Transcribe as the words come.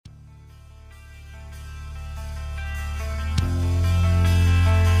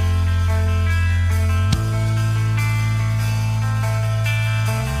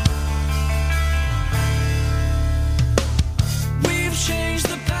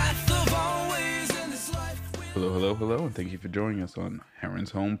Hello, and thank you for joining us on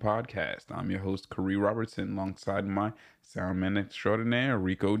Heron's Home Podcast. I'm your host, Corey Robertson, alongside my soundman extraordinaire,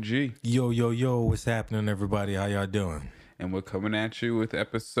 Rico G. Yo, what's happening, everybody? How y'all doing? And we're coming at you with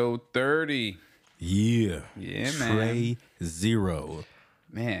episode 30. Yeah. Yeah, Trey Zero.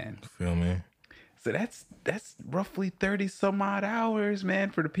 Man. Feel me? So that's roughly 30 some odd hours, man,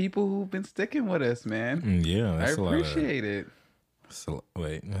 for the people who've been sticking with us, man. Yeah, I appreciate it. That's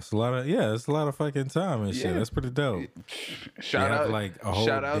a lot of fucking time and shit. That's pretty dope. Shout out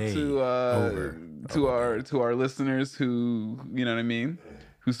to our listeners who, you know what I mean,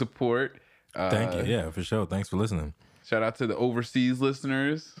 who support. Thank you. Yeah, for sure. Thanks for listening. Shout out to the overseas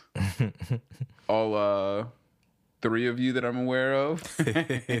listeners. All 3 of you that I'm aware of.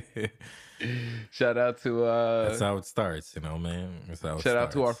 Shout out to that's how it starts, you know, man. Shout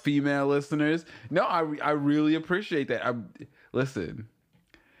out to our female listeners. No, I really appreciate that. Listen,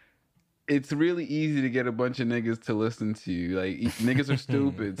 it's really easy to get a bunch of niggas to listen to you. Like, niggas are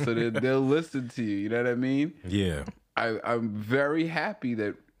stupid, so they'll listen to you. You know what I mean? Yeah. I'm very happy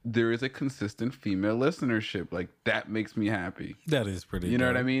that there is a consistent female listenership. Like, that makes me happy. That is pretty You know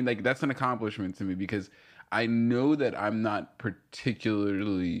dope. what I mean? Like, that's an accomplishment to me because I know that I'm not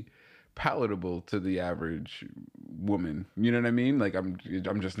particularly palatable to the average woman. You know what I mean? Like, I'm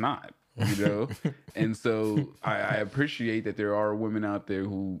just not. You know, and so I appreciate that there are women out there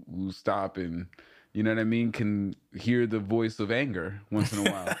who stop and, you know what I mean, can hear the voice of anger once in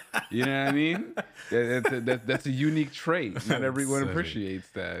a while. You know what I mean? That's a unique trait. Not everyone appreciates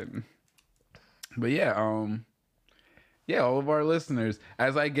that. But yeah, all of our listeners.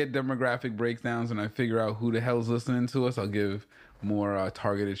 As I get demographic breakdowns and I figure out who the hell's listening to us, I'll give more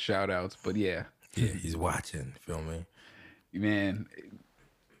targeted shout outs. But yeah, he's watching. Feel me, man.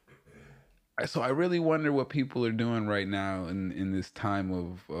 So I really wonder what people are doing right now in this time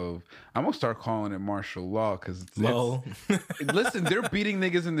of I'm gonna start calling it martial law because listen, they're beating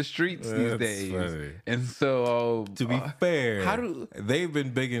niggas in the streets these days, funny. And so to be fair, they've been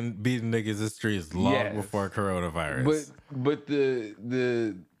beating niggas in the streets long before coronavirus. But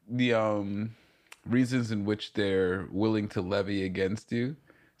the reasons in which they're willing to levy against you,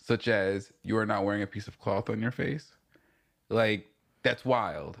 such as you are not wearing a piece of cloth on your face, like that's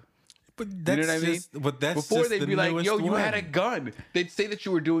wild. But that's, you know what I mean? But that's before just they'd be like, "Yo, you had a gun." They'd say that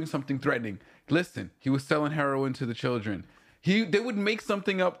you were doing something threatening. Listen, he was selling heroin to the children. They would make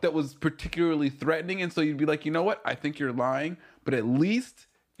something up that was particularly threatening, and so you'd be like, "You know what? I think you're lying, but at least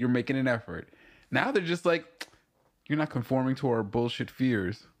you're making an effort." Now they're just like, "You're not conforming to our bullshit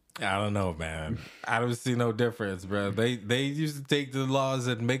fears." I don't know, man. I don't see no difference, bro. They used to take the laws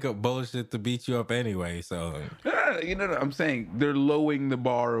and make up bullshit to beat you up anyway. So you know what I'm saying? They're lowering the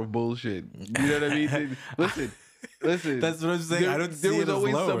bar of bullshit. You know what I mean? Listen. That's what I'm saying. I don't see it as There was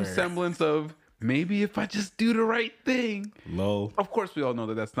always lower. some semblance of maybe if I just do the right thing. Low. Of course, we all know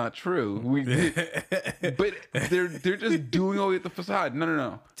that that's not true. But they're just doing away with the facade.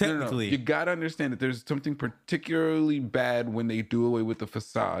 No. Technically, you got to understand that there's something particularly bad when they do away with the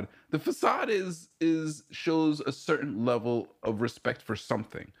facade. The facade shows a certain level of respect for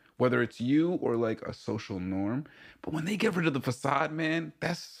something, whether it's you or like a social norm. But when they get rid of the facade, man,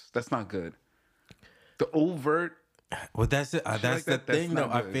 that's not good. The overt. Well, that's it. That's the thing, though.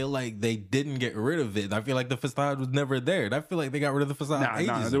 I feel like they didn't get rid of it. I feel like the facade was never there. And I feel like they got rid of the facade.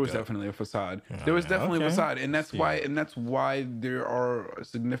 Nah, there was definitely a facade. There was definitely a facade, and that's why there are a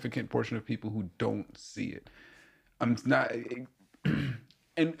significant portion of people who don't see it. I'm not,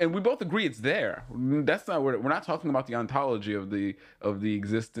 and we both agree it's there. That's not we're not talking about the ontology of the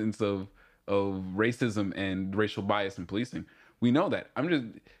existence of racism and racial bias in policing. We know that. I'm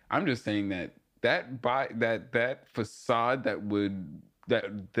just saying that. That facade that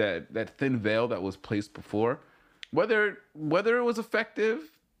thin veil that was placed before, whether it was effective,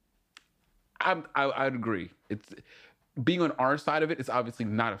 I'd agree. It's being on our side of it. It's obviously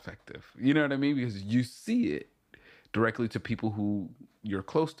not effective. You know what I mean? Because you see it directly to people who you're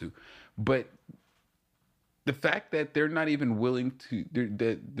close to, but the fact that they're not even willing to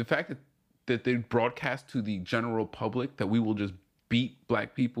the fact that they broadcast to the general public that we will just beat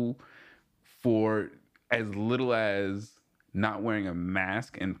black people for as little as not wearing a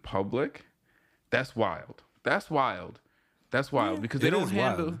mask in public, that's wild. That's wild because they don't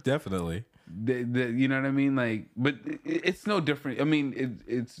handle wild, definitely. You know what I mean? Like, but it's no different. I mean,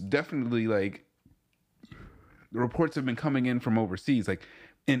 it's definitely like the reports have been coming in from overseas. Like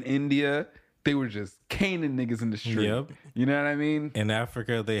in India, they were just caning niggas in the street. Yep. You know what I mean? In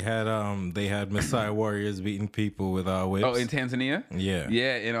Africa, they had Maasai warriors beating people with whips. Oh, in Tanzania? Yeah.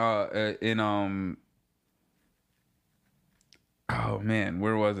 Yeah, oh man,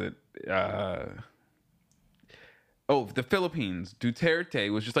 where was it? Oh, the Philippines, Duterte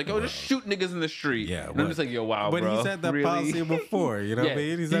was just like, just shoot niggas in the street. Yeah, and I'm just like, yo, wow, but bro. he's had that really? policy before, you know what I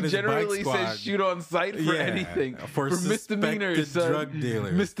mean? He's had his bike generally squad. says shoot on sight for anything. For misdemeanors, son. drug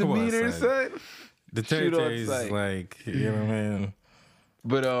dealers. Misdemeanors, son. Duterte's like, you know what I mean?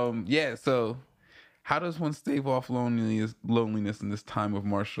 But yeah, so how does one stave off loneliness in this time of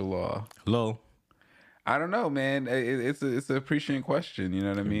martial law? Low. I don't know, man. It's a appreciating question. You know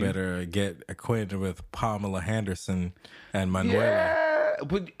what I mean? You better get acquainted with Pamela Henderson and Manuela. Yeah,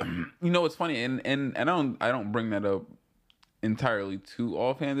 but you know it's funny, and I don't bring that up entirely too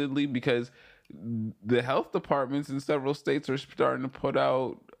offhandedly because the health departments in several states are starting to put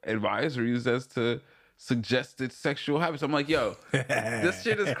out advisories as to suggested sexual habits. I'm like, yo, this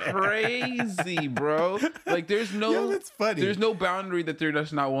shit is crazy, bro. Like, there's no, that's funny. There's no boundary that they're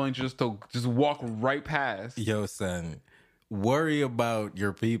just not willing to just walk right past. Yo, son, worry about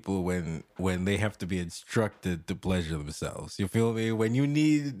your people when they have to be instructed to pleasure themselves. You feel me? When you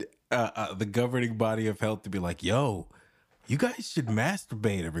need the governing body of health to be like, yo, you guys should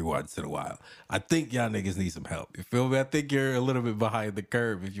masturbate every once in a while. I think y'all niggas need some help. You feel me? I think you're a little bit behind the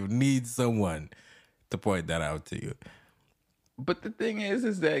curve if you need someone to point that out to you. But the thing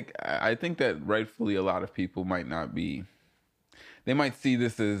is that I think that rightfully a lot of people might not be. They might see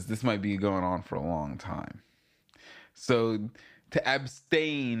this as this might be going on for a long time. So to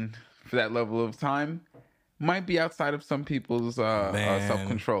abstain for that level of time might be outside of some people's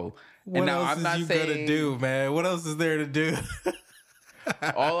self-control. What else is you gonna do, man? What else is there to do?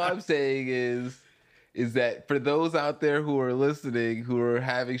 All I'm saying is that for those out there who are listening, who are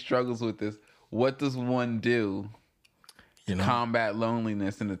having struggles with this, what does one do to combat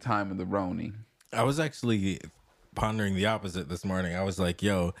loneliness in the time of the Roni? I was actually pondering the opposite this morning. I was like,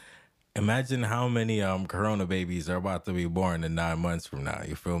 yo, imagine how many corona babies are about to be born in 9 months from now.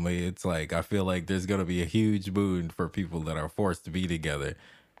 You feel me? It's like, I feel like there's going to be a huge boon for people that are forced to be together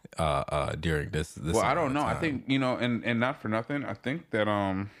during this well, I don't know. I think, and not for nothing, I think that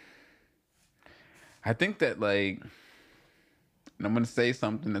like, and I'm going to say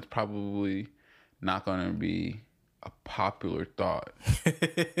something that's probably not going to be a popular thought.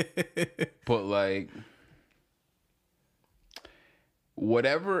 But like,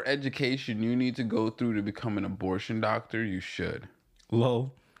 whatever education you need to go through to become an abortion doctor, you should.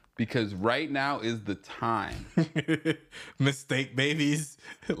 Low. Because right now is the time. Mistake babies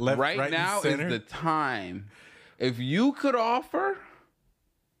left, right now and center. Is the time. If you could offer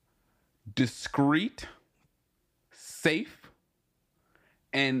discreet, safe,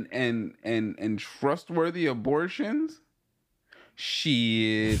 and trustworthy abortions,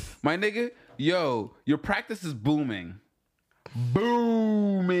 shit, my nigga, yo, your practice is booming.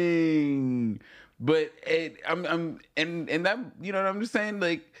 But I'm that, you know what I'm just saying,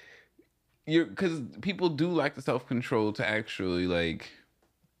 like, because people do lack the self-control to actually like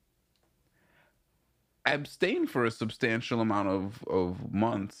abstain for a substantial amount of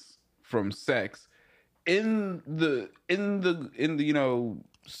months from sex in the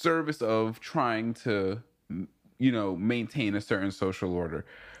service of trying to maintain a certain social order.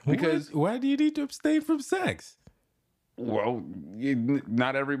 Because why do you need to abstain from sex? Well,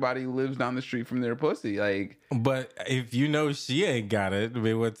 not everybody lives down the street from their pussy. Like, but if you know she ain't got it, I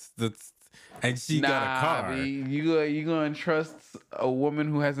mean, and she got a car. You gonna trust a woman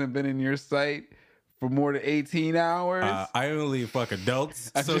who hasn't been in your sight for more than 18 hours? I only fuck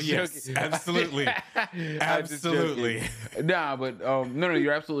adults, so yes, joking. Absolutely, absolutely. Nah, but no,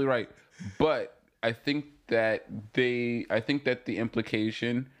 you're absolutely right. But I think that the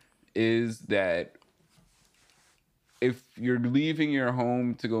implication is that if you're leaving your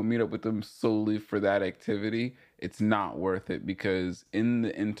home to go meet up with them solely for that activity, it's not worth it, because in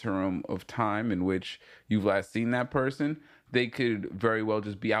the interim of time in which you've last seen that person, they could very well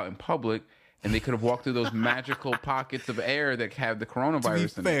just be out in public, and they could have walked through those magical pockets of air that have the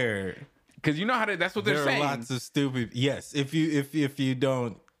coronavirus. To be fair, because you know how that's what they're saying. There are lots of stupid. Yes, if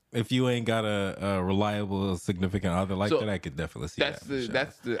you ain't got a reliable, significant other like that, I could definitely see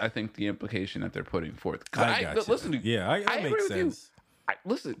that's I think the implication that they're putting forth. I got you. Listen, that makes sense.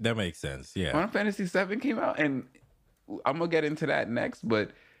 Listen, that makes sense. Yeah, Final Fantasy VII came out, and I'm gonna get into that next. But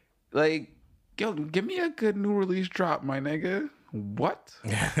like, yo, give me a good new release drop, my nigga. What?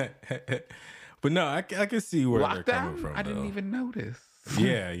 But no, I can see where Lockdown? They're coming from. I didn't even notice.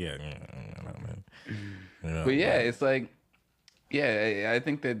 Yeah. But yeah, it's like, yeah, I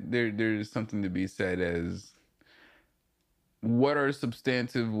think that there's something to be said as what are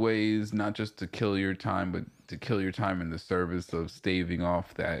substantive ways not just to kill your time, but to kill your time in the service of staving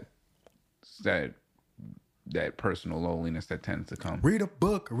off that that personal loneliness that tends to come. Read a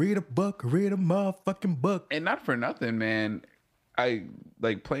book, read a book, read a motherfucking book. And not for nothing, man. I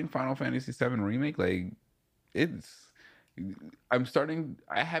like playing Final Fantasy VII Remake. Like, I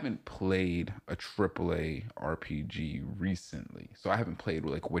haven't played a AAA RPG recently, so I haven't played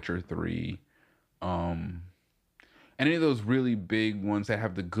like Witcher 3, any of those really big ones that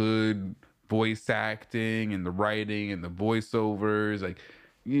have the good voice acting and the writing and the voiceovers. Like,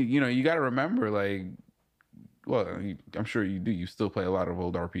 you know, you got to remember, like, well, I'm sure you do. You still play a lot of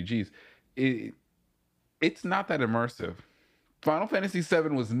old RPGs. It's not that immersive. Final Fantasy VII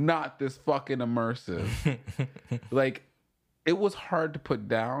was not this fucking immersive. Like, it was hard to put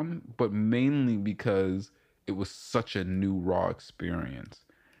down, but mainly because it was such a new, raw experience.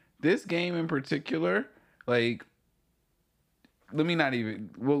 This game in particular, like, let me not even,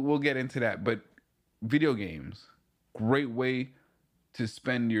 we'll get into that, but video games, great way to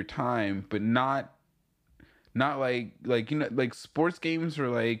spend your time, but not like, you know, like sports games are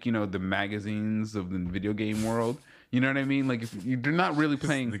like, you know, the magazines of the video game world. You know what I mean? Like, if you're not really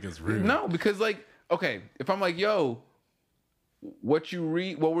playing, no, because like, okay, if I'm like, yo, what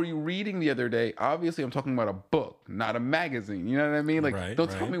were you reading the other day? Obviously, I'm talking about a book, not a magazine. You know what I mean? Like, don't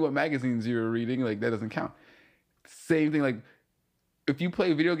tell me what magazines you're reading. Like, that doesn't count. Same thing. Like, if you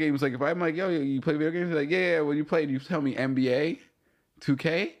play video games, like if I'm like, yo, you play video games? You're like, yeah, what do you play? Do you tell me NBA,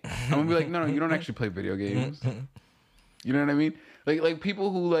 2K? I'm gonna be like, no, you don't actually play video games. You know what I mean? Like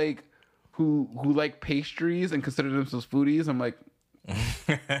people who like pastries and consider themselves foodies. I'm like,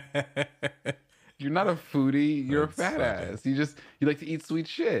 you're not a foodie. You're a fat ass. You like to eat sweet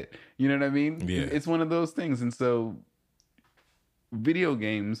shit. You know what I mean? Yeah. It's one of those things. And so video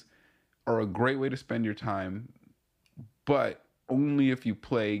games are a great way to spend your time, but only if you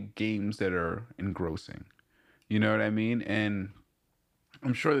play games that are engrossing. You know what I mean? And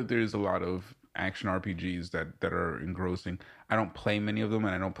I'm sure that there's a lot of action RPGs that are engrossing. I don't play many of them,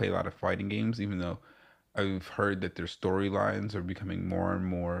 and I don't play a lot of fighting games, even though I've heard that their storylines are becoming more and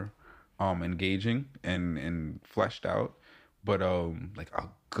more engaging and fleshed out. But like a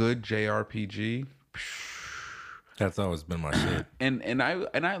good JRPG, that's always been my shit. And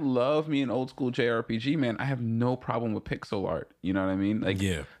I love me an old school JRPG, man. I have no problem with pixel art. You know what I mean? Like,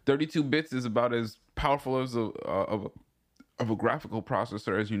 yeah, 32 bits is about as powerful as of a graphical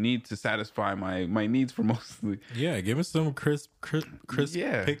processor as you need to satisfy my needs for mostly. Yeah, give me some crisp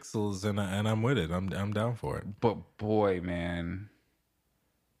pixels, and I'm with it. I'm down for it. But boy, man.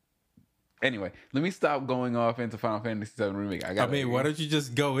 Anyway, let me stop going off into Final Fantasy VII Remake. Why don't you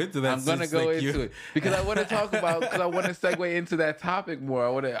just go into that? I'm gonna go into it because I want to talk about, because I want to segue into that topic more. I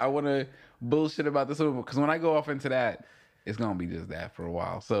want to bullshit about this a little bit, because when I go off into that, it's gonna be just that for a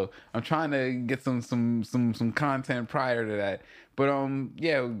while. So I'm trying to get some content prior to that. But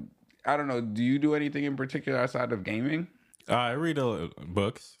yeah, I don't know. Do you do anything in particular outside of gaming? I read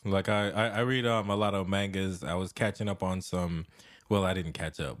books. Like I read a lot of mangas. I was catching up on some. Well, I didn't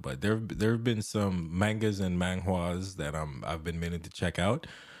catch up, but there have been some mangas and manhwas that I've been meaning to check out.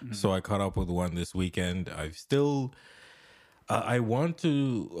 Mm-hmm. So I caught up with one this weekend. I've still I want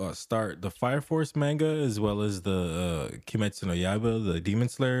to start the Fire Force manga as well as the Kimetsu no Yaiba, the Demon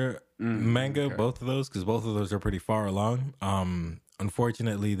Slayer manga. Okay. Both of those, because both of those are pretty far along.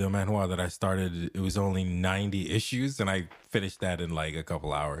 Unfortunately, the manhwa that I started, it was only 90 issues, and I finished that in like a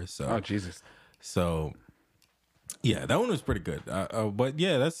couple hours. So, oh Jesus! So. Yeah, that one was pretty good. But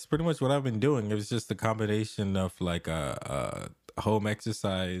yeah, that's pretty much what I've been doing. It was just a combination of like home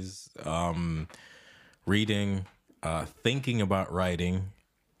exercise, reading, thinking about writing,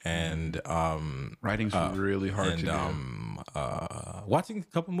 and writing's really hard to do. Watching a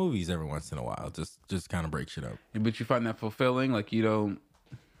couple movies every once in a while, just kind of break shit up. But you find that fulfilling? Like, you don't?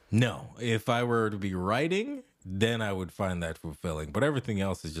 No. If I were to be writing, then I would find that fulfilling. But everything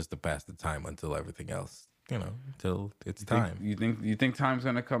else is just to pass the time until everything else. You know, till it's time. You think time's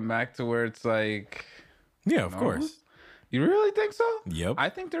gonna come back to where it's like, yeah, of course. You really think so? Yep. I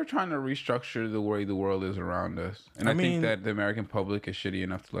think they're trying to restructure the way the world is around us, and I think that the American public is shitty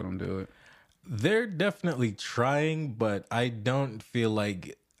enough to let them do it. They're definitely trying, but I don't feel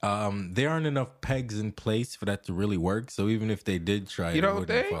like there aren't enough pegs in place for that to really work. So even if they did try, it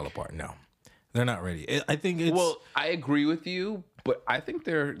wouldn't fall apart. No, they're not ready. I think it's. Well, I agree with you. But I think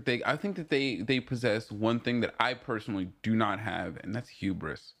I think that they possess one thing that I personally do not have, and that's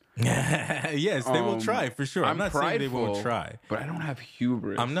hubris. Yes, they will try for sure. I'm not saying they won't try, but I don't have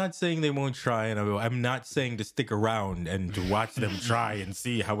hubris. I'm not saying they won't try, and I'm not saying to stick around and to watch them try and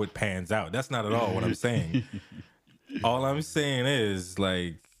see how it pans out. That's not at all what I'm saying. All I'm saying is,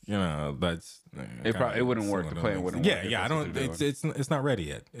 like, you know, that's it wouldn't work. The plan wouldn't work. Yeah, I don't. It's not ready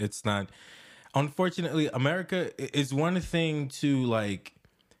yet. It's not. Unfortunately, America is one thing to like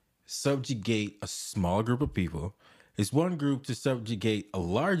subjugate a small group of people. It's one group to subjugate a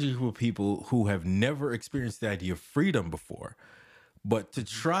larger group of people who have never experienced the idea of freedom before. But to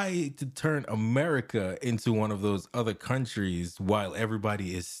try to turn America into one of those other countries while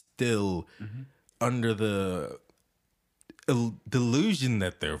everybody is still under the delusion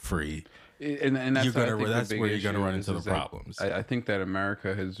that they're free, And that's what I think that's the big where you're issue gonna run is, into the is that problems. I think that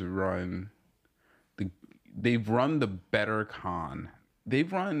America has run they've run the better con.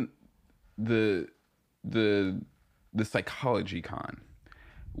 They've run the the the psychology con.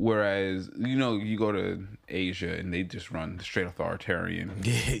 Whereas, you go to Asia and they just run the straight authoritarian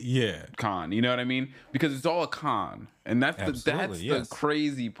Yeah. con. You know what I mean? Because it's all a con. And that's Absolutely, yes. the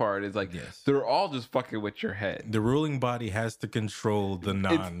crazy part is like Yes. they're all just fucking with your head. The ruling body has to control the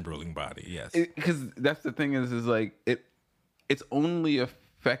non-ruling body. Yes. Because that's the thing is like it's only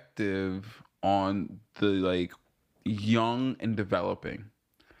effective on the like young and developing.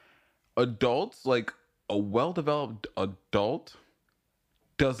 Adults, like a well-developed adult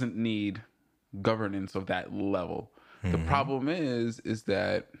doesn't need governance of that level. The problem is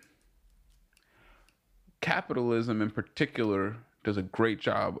that capitalism in particular does a great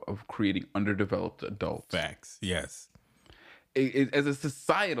job of creating underdeveloped adults. Facts. Yes. As a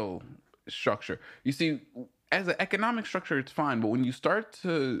societal structure. You see, as an economic structure, it's fine. But when you start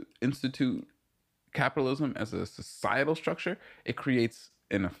to institute capitalism as a societal structure, it creates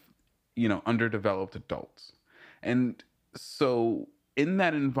underdeveloped adults. And so in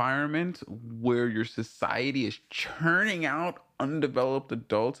that environment where your society is churning out undeveloped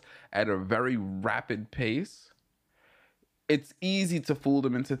adults at a very rapid pace, it's easy to fool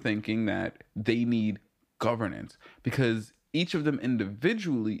them into thinking that they need governance because each of them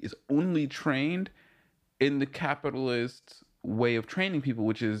individually is only trained in the capitalist way of training people,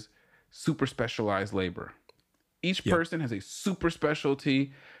 which is super specialized labor. Each person has a super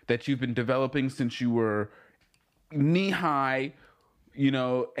specialty that you've been developing since you were knee high,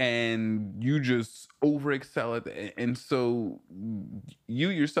 and you just over excel at it. And so you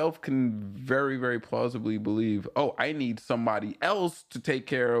yourself can very, very plausibly believe, oh, I need somebody else to take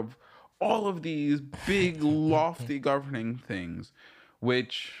care of all of these big, lofty governing things,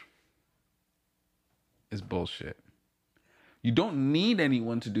 which is bullshit. You don't need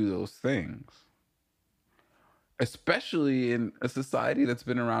anyone to do those things, especially in a society that's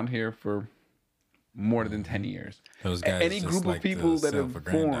been around here for more than 10 years. Those guys Any group of people that have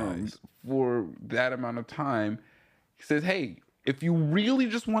formed for that amount of time says, hey, if you really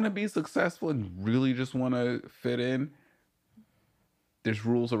just want to be successful and really just want to fit in, there's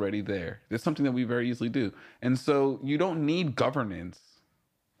rules already there. There's something that we very easily do. And so you don't need governance.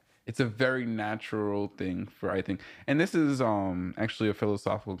 It's a very natural thing for, I think. And this is actually a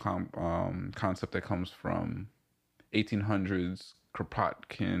philosophical concept that comes from 1800s,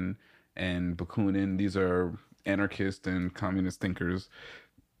 Kropotkin and Bakunin. These are anarchist and communist thinkers.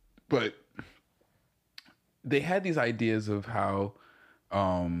 But they had these ideas of how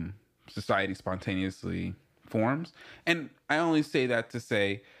society spontaneously forms. And I only say that to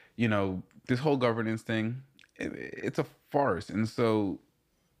say, this whole governance thing, it's a farce. And so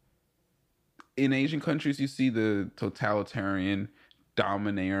in Asian countries, you see the totalitarian,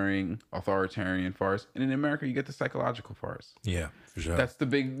 domineering, authoritarian farce. And in America, you get the psychological farce. Yeah, for sure. That's the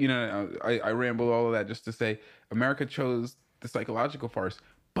big, I ramble all of that just to say America chose the psychological farce.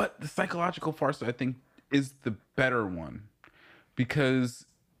 But the psychological farce, I think, is the better one. Because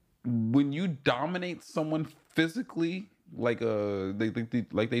when you dominate someone physically, like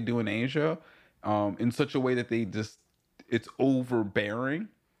they do in Asia, in such a way that it's overbearing,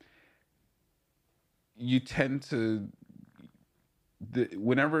 you tend to,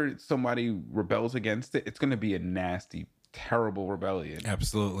 whenever somebody rebels against it, it's going to be a nasty, terrible rebellion.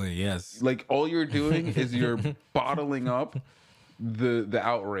 Absolutely, yes. Like all you're doing is you're bottling up the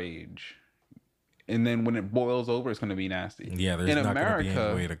outrage, and then when it boils over, it's going to be nasty. Yeah, there's not going to be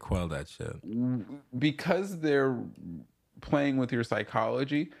any way to quell that shit. Because they're playing with your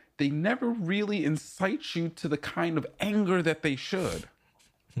psychology, they never really incite you to the kind of anger that they should.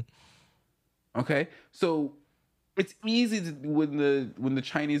 Okay, so it's easy to, when the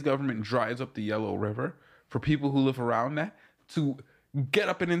Chinese government dries up the Yellow River, for people who live around that to get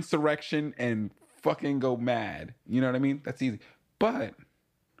up an insurrection and fucking go mad. You know what I mean? That's easy. But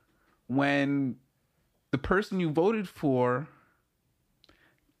when the person you voted for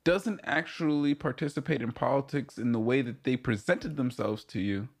doesn't actually participate in politics in the way that they presented themselves to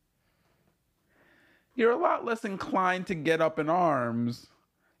you, you're a lot less inclined to get up in arms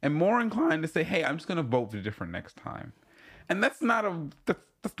and more inclined to say, hey, I'm just going to vote for different next time. And that's not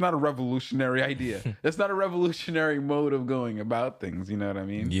that's not a revolutionary idea. That's not a revolutionary mode of going about things. You know what I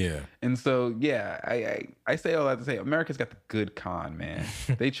mean? Yeah. And so, yeah, I say all that to say America's got the good con, man.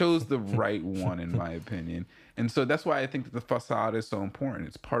 They chose the right one, in my opinion. And so that's why I think that the facade is so important.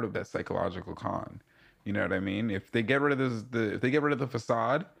 It's part of that psychological con. You know what I mean? If they get rid of if they get rid of the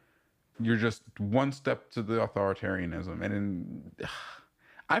facade, you're just one step to the authoritarianism.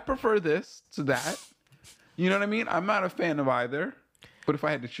 I prefer this to that. You know what I mean? I'm not a fan of either. But if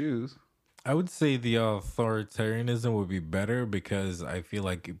I had to choose, I would say the authoritarianism would be better because I feel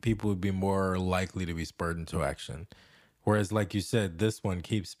like people would be more likely to be spurred into action. Whereas, like you said, this one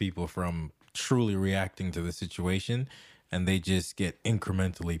keeps people from truly reacting to the situation, and they just get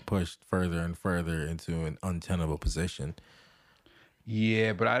incrementally pushed further and further into an untenable position.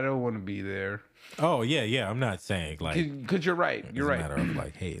 yeah, but I don't want to be there. Oh, yeah. I'm not saying like, Because you're right. You're right. it's a matter of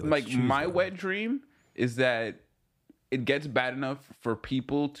like, hey, let's like choose my one. wet dream is that it gets bad enough for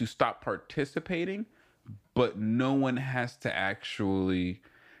people to stop participating, but no one has to actually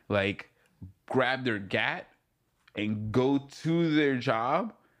like grab their gat and go to their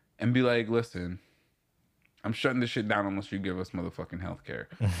job and be like, listen, I'm shutting this shit down unless you give us motherfucking healthcare.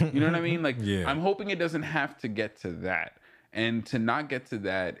 You know what I mean? Like, Yeah. I'm hoping it doesn't have to get to that. And to not get to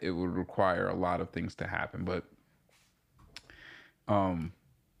that, it would require a lot of things to happen. But,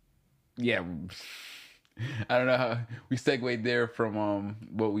 yeah, I don't know how we segued there from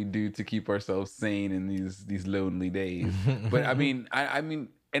what we do to keep ourselves sane in these lonely days. But I mean,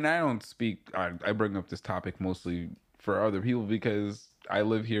 and I don't speak. I bring up this topic mostly for other people because I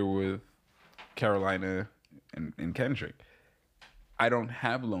live here with Carolina and Kendrick. I don't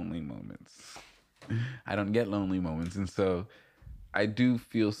have lonely moments. I don't get lonely moments, and so I do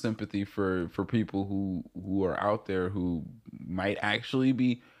feel sympathy for people who are out there who might actually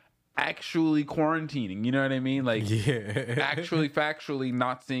be quarantining. You know what I mean? Like, Yeah. actually factually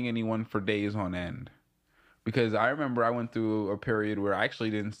not seeing anyone for days on end. Because I remember I went through a period where I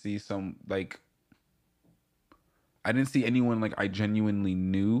actually didn't see I didn't see anyone like I genuinely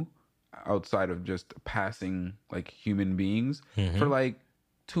knew outside of just passing like human beings for like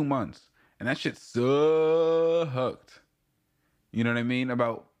 2 months. And that shit sucked. You know what I mean?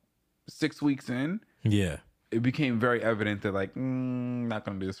 About 6 weeks in, Yeah. it became very evident that like, not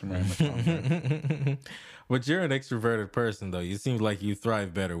gonna do this for very much longer. But you're an extroverted person, though. You seem like you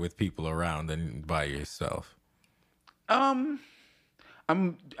thrive better with people around than by yourself. I'm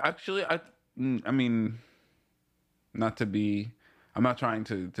actually, I mean, not to be, I'm not trying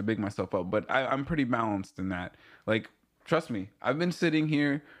to big myself up, but I'm pretty balanced in that. Like, trust me, I've been sitting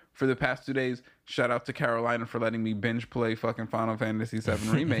here for the past 2 days. Shout out to Carolina for letting me binge play fucking Final Fantasy VII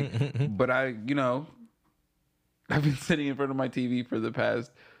Remake. But I've been sitting in front of my TV for the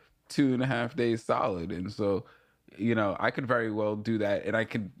past 2.5 days solid. And so, I could very well do that.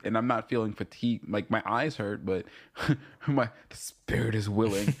 And I'm not feeling fatigued. Like, my eyes hurt, but the spirit is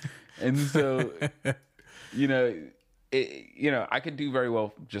willing. And so, I could do very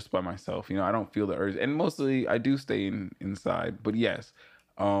well just by myself. I don't feel the urge. And mostly I do stay inside. But yes,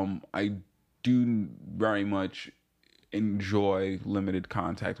 I do very much enjoy limited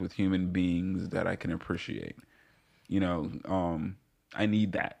contact with human beings that I can appreciate. I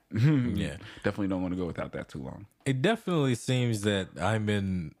need that. Yeah. Definitely don't want to go without that too long. It definitely seems that I'm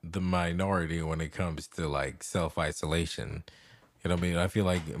in the minority when it comes to like self-isolation. You know what I mean? I feel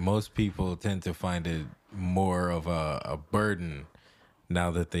like most people tend to find it more of a burden now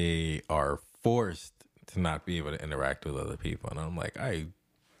that they are forced to not be able to interact with other people. And I'm like, I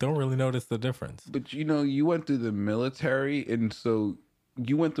don't really notice the difference. But you went through the military, and so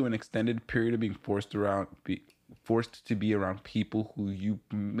you went through an extended period of being forced to be around people who you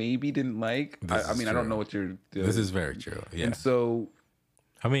maybe didn't like. I mean, I don't know what you're doing. This is very true. Yeah. And so,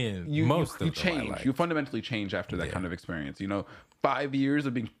 I mean, you change. Like. You fundamentally change after that kind of experience. 5 years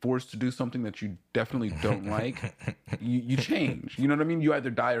of being forced to do something that you definitely don't like, you change. You know what I mean? You either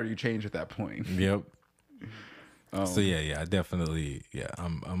die or you change at that point. Yep. So I definitely, I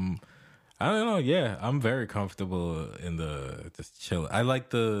don't know. Yeah, I'm very comfortable in just chill. I like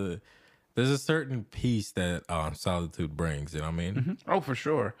there's a certain peace that solitude brings. You know what I mean? Mm-hmm. Oh, for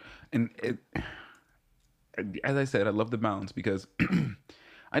sure. And as I said, I love the balance because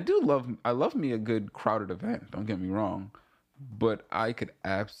I love me a good crowded event. Don't get me wrong, but I could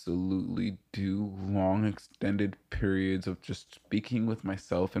absolutely do long extended periods of just speaking with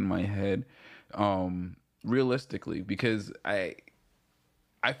myself in my head, realistically, because I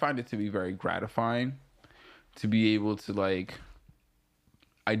find it to be very gratifying to be able to like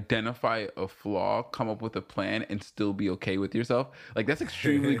identify a flaw, come up with a plan, and still be okay with yourself. Like that's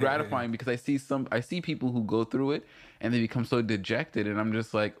extremely gratifying because I see people who go through it and they become so dejected, and I'm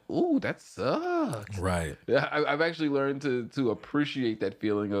just like, ooh, that sucks. Right. I've actually learned to appreciate that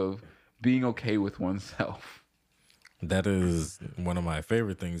feeling of being okay with oneself. That is one of my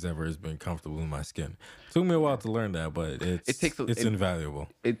favorite things ever, has been comfortable in my skin. Took me a while to learn that, but it's invaluable.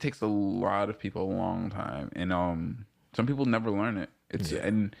 It takes a lot of people a long time, and some people never learn it.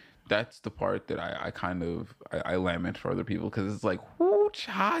 And that's the part that I kind of I lament for other people, because it's like, whoo,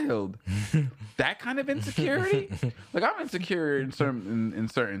 child, that kind of insecurity. Like I'm insecure in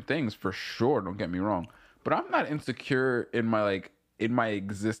certain things for sure. Don't get me wrong, but I'm not insecure in my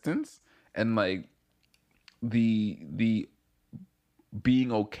existence, and like the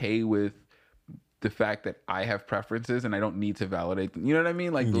being okay with the fact that I have preferences and I don't need to validate them. You know what I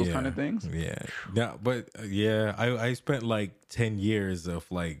mean? Like those kind of things. Yeah. But I spent like 10 years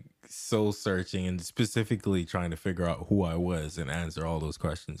of like soul searching and specifically trying to figure out who I was and answer all those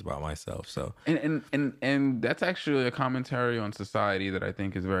questions about myself. So and that's actually a commentary on society that I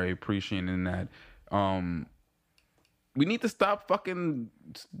think is very appreciated, in that we need to stop fucking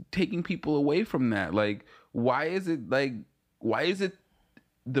taking people away from that. Like, why is it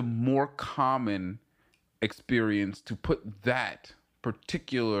the more common experience to put that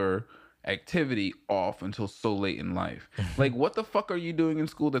particular activity off until so late in life? Like, what the fuck are you doing in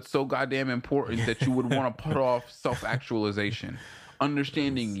school that's so goddamn important that you would want to put off self-actualization,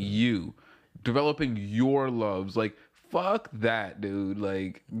 understanding you, developing your loves? Like, fuck that, dude.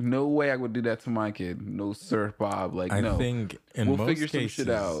 Like, no way I would do that to my kid. No, sir, Bob. Like, no. I think we'll figure some shit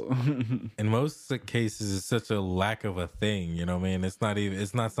out. In most cases, it's such a lack of a thing. You know what I mean?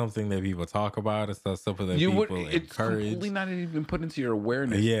 It's not something that people talk about. It's not something that people encourage. It's completely not even put into your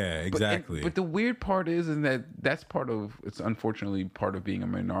awareness. Yeah, exactly. But the weird part is that it's unfortunately part of being a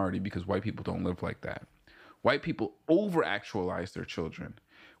minority, because white people don't live like that. White people over-actualize their children.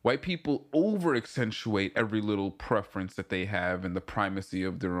 White people over-accentuate every little preference that they have and the primacy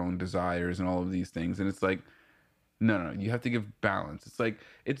of their own desires and all of these things. And it's like, no, you have to give balance. It's like,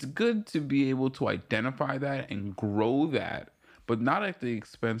 it's good to be able to identify that and grow that, but not at the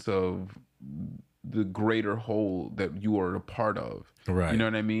expense of the greater whole that you are a part of. Right. You know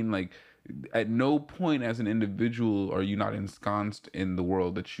what I mean? Like, at no point as an individual are you not ensconced in the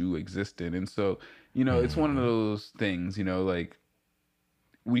world that you exist in. And so, you know, it's one of those things, you know, like,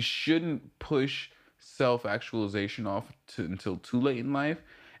 we shouldn't push self-actualization off until too late in life,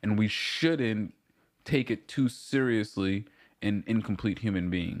 and we shouldn't take it too seriously in incomplete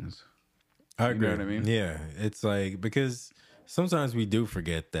human beings. I agree. You know what I mean? Yeah, it's like, because sometimes we do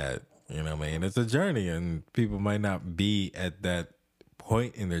forget that, you know what I mean? It's a journey, and people might not be at that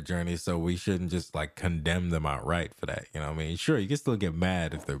point in their journey, so we shouldn't just like condemn them outright for that. You know what I mean? Sure, you can still get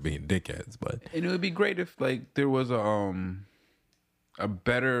mad if they're being dickheads, but... And it would be great if like there was a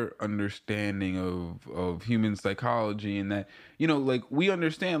better understanding of human psychology, and that, you know, like, we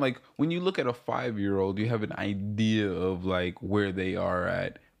understand, like, when you look at a 5-year-old, you have an idea of like where they are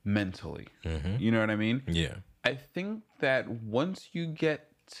at mentally. You know what I mean? Yeah. I think that once you get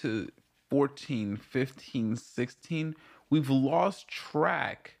to 14, 15, 16, we've lost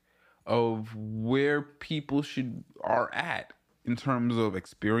track of where people are at in terms of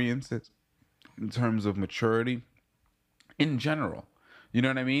experiences, in terms of maturity, in general. You know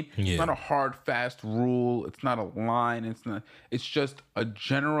what I mean? Yeah. It's not a hard, fast rule. It's not a line. It's just a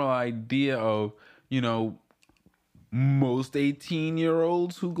general idea of, you know, most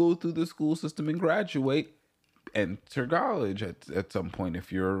 18-year-olds who go through the school system and graduate enter college at some point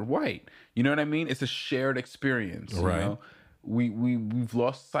if you're white. You know what I mean? It's a shared experience. Right. You know? We've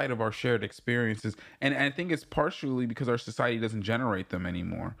lost sight of our shared experiences, and I think it's partially because our society doesn't generate them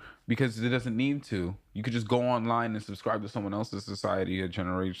anymore, because it doesn't need to. You could just go online and subscribe to someone else's society that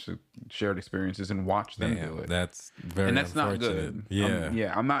generates shared experiences and watch them do it. That's very that's unfortunate. not good.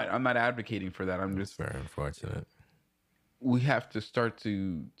 I'm not advocating for that. I'm just very unfortunate. We have to start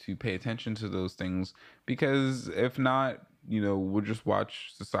to pay attention to those things, because if not, you know, we'll just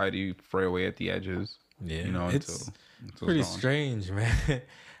watch society fray away at the edges. Yeah, you know, it's pretty strange, man.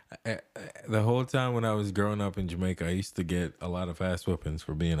 The whole time when I was growing up in Jamaica, I used to get a lot of ass whippings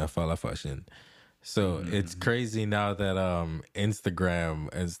for being a falafashin. So it's crazy now that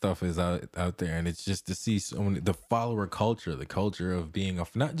Instagram and stuff is out there, and it's just to see so many, the follower culture, the culture of being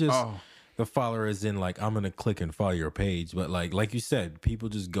not just the follower is in like, I'm gonna click and follow your page, but like you said, people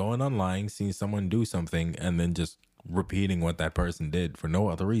just going online, seeing someone do something, and then just repeating what that person did for no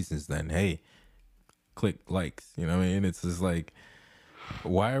other reasons than, hey, click likes. You know what I mean? It's just like,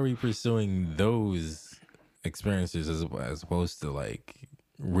 why are we pursuing those experiences as opposed to like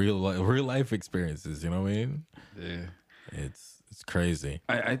real life experiences. You know what I mean? Yeah. It's crazy.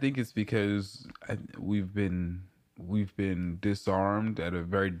 I think it's because we've been disarmed at a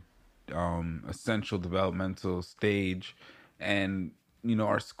very essential developmental stage, and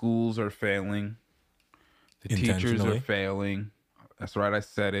our schools are failing, the teachers are Intentionally. failing. That's right, I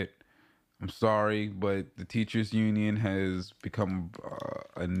said it. I'm sorry, but the teachers union has become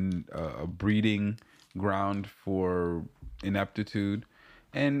a breeding ground for ineptitude,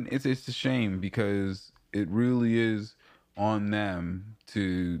 and it's a shame because it really is on them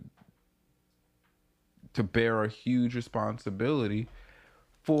to bear a huge responsibility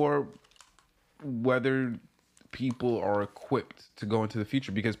for whether people are equipped to go into the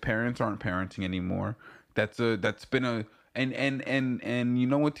future, because parents aren't parenting anymore. That's been a and you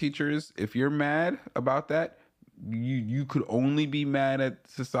know what, teachers, if you're mad about that, you could only be mad at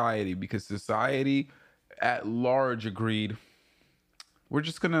society, because society at large agreed we're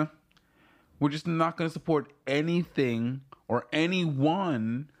just not going to support anything or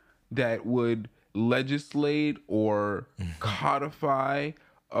anyone that would legislate or codify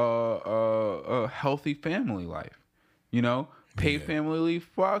a healthy family life. Paid family leave,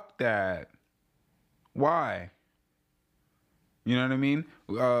 fuck that. Why? You know what I mean?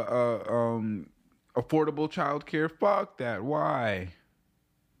 Affordable childcare, fuck that. Why?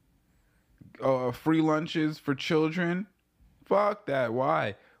 Free lunches for children, fuck that.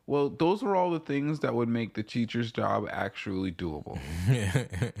 Why? Well, those are all the things that would make the teacher's job actually doable.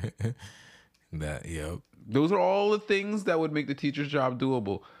 Yep. Those are all the things that would make the teacher's job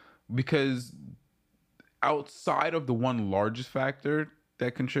doable, because outside of the one largest factor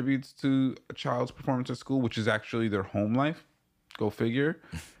that contributes to a child's performance at school, which is actually their home life, go figure,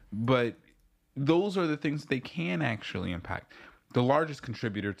 but those are the things they can actually impact. The largest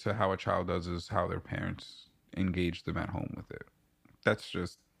contributor to how a child does is how their parents engage them at home with it.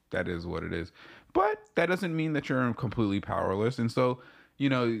 That is what it is. But that doesn't mean that you're completely powerless. And so,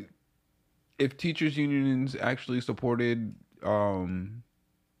 if teachers unions actually supported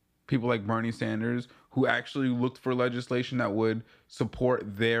people like Bernie Sanders, who actually looked for legislation that would support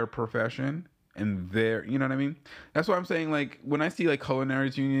their profession and their, you know what I mean? That's why I'm saying, like, when I see like culinary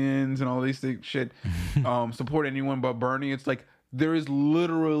unions and all these shit support anyone but Bernie, it's like there is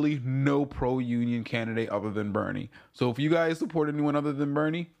literally no pro-union candidate other than Bernie. So if you guys support anyone other than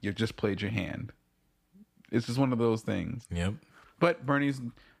Bernie, you've just played your hand. It's just one of those things. Yep. But Bernie's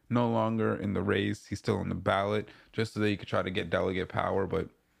no longer in the race. He's still on the ballot just so that he could try to get delegate power. But,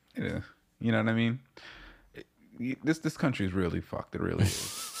 you know what I mean? This country is really fucked. It really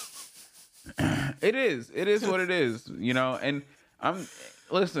is. It is what it is, and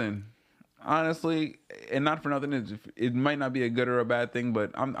listen, honestly, and not for nothing, it might not be a good or a bad thing,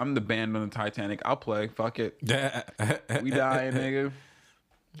 but I'm the band on the Titanic. I'll play. Fuck it. We dying, nigga.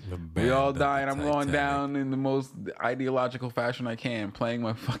 We all die, and I'm going down in the most ideological fashion I can, playing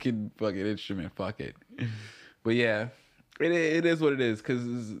my fucking instrument. Fuck it. But yeah, it is what it is,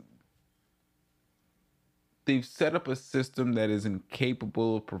 because they've set up a system that is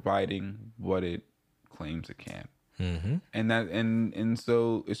incapable of providing what it claims it can. Mm-hmm. And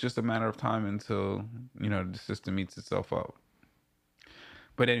so it's just a matter of time until the system eats itself up.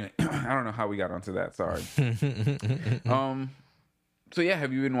 But anyway, I don't know how we got onto that. Sorry. So yeah,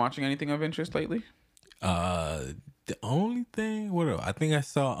 have you been watching anything of interest lately? The only thing, I think I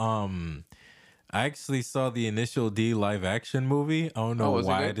saw. I actually saw the Initial D live action movie. I don't know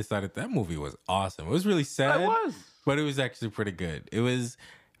why I decided that movie was awesome. It was really sad. It was, but it was actually pretty good.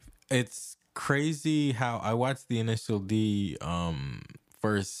 It's crazy how I watched the Initial D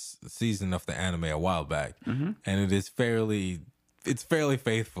first season of the anime a while back, and it's fairly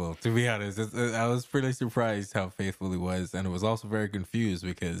faithful, to be honest. I was pretty surprised how faithful it was, and it was also very confused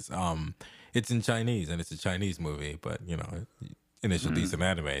because it's in Chinese and it's a Chinese movie, but Initial D's an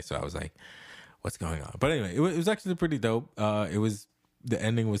anime, so I was like, what's going on? But anyway, it was actually pretty dope. The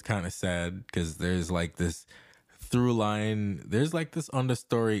ending was kind of sad because there's like this through line. There's like this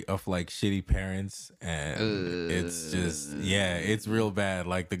understory of like shitty parents, and it's just it's real bad.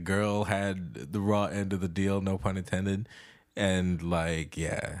 Like the girl had the raw end of the deal, no pun intended, and like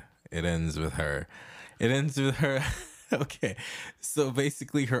it ends with her. Okay, so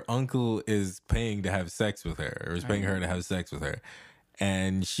basically, her uncle is paying to have sex with her, or is paying her to have sex with her.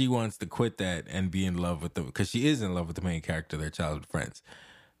 And she wants to quit that and be in love with them, because she is in love with the main character, their childhood friends.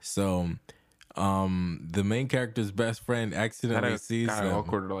 So, the main character's best friend accidentally sees them.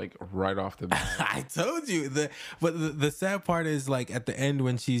 Awkward, like right off the bat. I told you. But the sad part is, like, at the end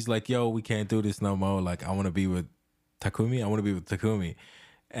when she's like, "Yo, we can't do this no more. Like, I want to be with Takumi.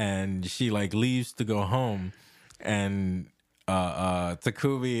 And she like leaves to go home, and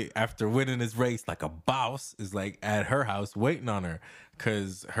Takumi, after winning his race like a boss, is like at her house waiting on her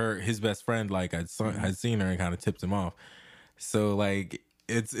because his best friend like had seen her and kind of tipped him off. So like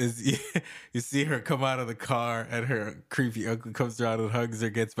it's you see her come out of the car and her creepy uncle comes around and hugs her,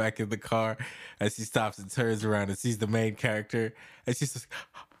 gets back in the car, and she stops and turns around and sees the main character, and she's just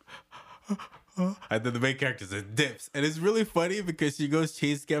and then the main character just dips. And it's really funny because she goes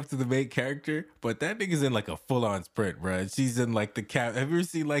chasing after the main character, but that nigga's in like a full-on sprint, bro. And she's in like the cap. Have you ever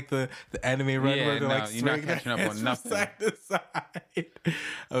seen like the anime run where they're like you're not catching up on nothing. Side to side.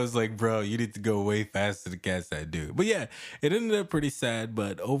 I was like, bro, you need to go way faster to catch that dude. But yeah, it ended up pretty sad,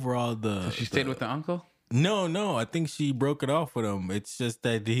 but overall So she stayed with the uncle? No, I think she broke it off with him. It's just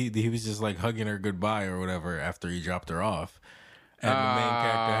that he was just like hugging her goodbye or whatever after he dropped her off. And the main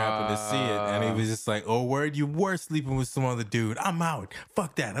character happened to see it, and he was just like, "Oh, word, you were sleeping with some other dude. I'm out.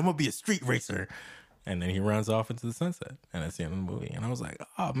 Fuck that. I'm gonna be a street racer." And then he runs off into the sunset, and that's the end of the movie. And I was like,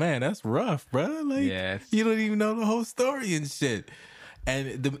 "Oh man, that's rough, bro. Like, you don't even know the whole story and shit."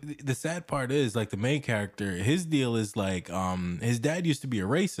 And the sad part is, like, the main character, his deal is like, his dad used to be a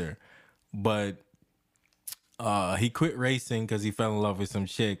racer, but he quit racing because he fell in love with some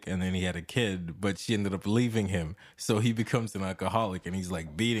chick, and then he had a kid, but she ended up leaving him. So he becomes an alcoholic, and he's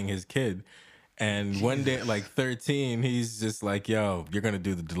like beating his kid. And one day, like 13, he's just like, "Yo, you're gonna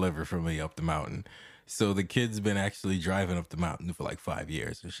do the delivery for me up the mountain." So the kid's been actually driving up the mountain for like 5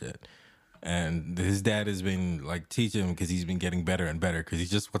 years or shit. And his dad has been like teaching him because he's been getting better and better because he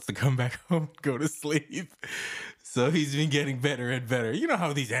just wants to come back home and go to sleep. So he's been getting better and better. You know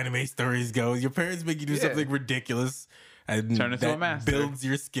how these anime stories go. Your parents make you do something ridiculous and turn into a master. Builds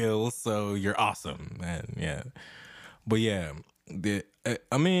your skills, so you're awesome. And yeah. But yeah,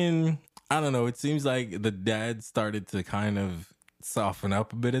 I mean, I don't know. It seems like the dad started to kind of soften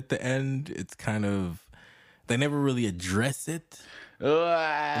up a bit at the end. It's kind of, they never really address it.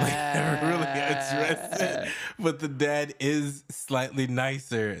 Never really address it. But the dad is slightly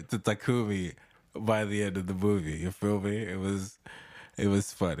nicer to Takumi by the end of the movie. You feel me? It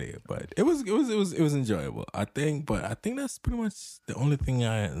was funny, but it was enjoyable, I think. But I think that's pretty much the only thing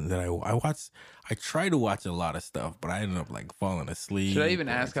I watched. I try to watch a lot of stuff, but I ended up like falling asleep. Should I even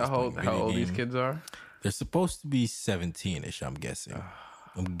ask how old these kids are? They're supposed to be 17-ish, I'm guessing.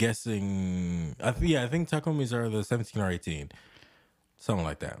 I'm guessing. I think Takumi's are the 17 or 18. Something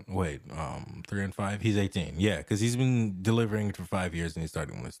like that. Wait, 3 and 5? He's 18. Yeah, because he's been delivering for 5 years and he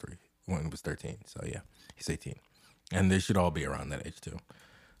started when he was 13. So yeah, he's 18. And they should all be around that age too.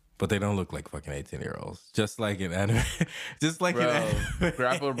 But they don't look like fucking 18-year-olds. Just like in anime. Just like in anime.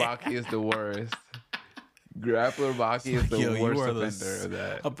 Grappler Baki is the worst. Grappler Baki is the worst offender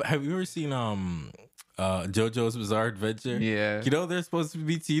of that. Have you ever seen JoJo's Bizarre Adventure? Yeah. You know they're supposed to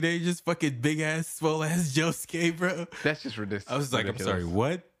be teenagers? Fucking big ass, swole ass Josuke, bro. That's just ridiculous. I was like, I'm sorry,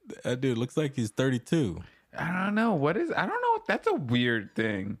 what? That dude looks like he's 32. I don't know. I don't know. That's a weird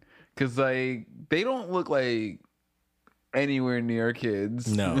thing. Because, like, they don't look like anywhere near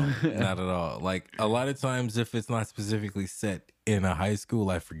kids. No, not at all. Like, a lot of times, if it's not specifically set in a high school,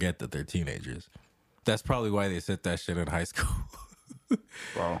 I forget that they're teenagers. That's probably why they set that shit in high school.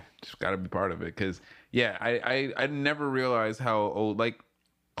 Well, just got to be part of it. Because, yeah, I never realized how old, like,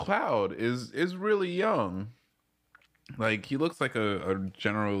 Cloud is really young. Like, he looks like a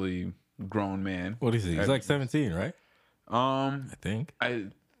generally grown man. What is he? He's like 17, right? I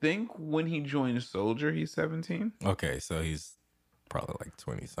think when he joined Soldier, he's 17. Okay, so he's probably like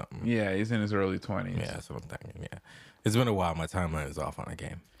 20 something. Yeah, he's in his early 20s. Yeah, that's what I'm thinking. Yeah, it's been a while. My timeline is off on a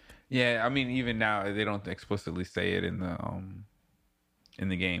game. Yeah, I mean, even now they don't explicitly say it in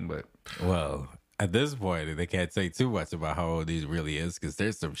the game, but well, at this point, they can't say too much about how old he really is because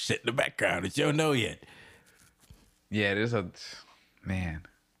there's some shit in the background that you don't know yet. Yeah, there's a man.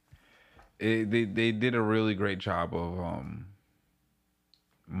 They did a really great job of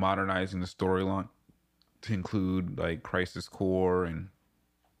modernizing the storyline to include like Crisis Core and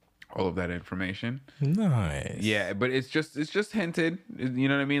all of that information. Nice. Yeah, but it's just hinted. You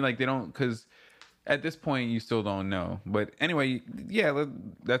know what I mean? Like they don't, because at this point you still don't know. But anyway, yeah,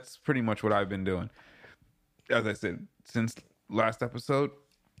 that's pretty much what I've been doing. As I said, since last episode,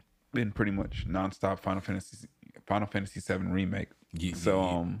 been pretty much nonstop Final Fantasy VII remake. So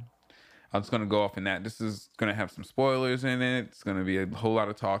I'm just going to go off in that. This is going to have some spoilers in it. It's going to be a whole lot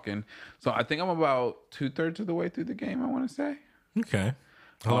of talking. So I think I'm about 2/3 of the way through the game, I want to say. Okay.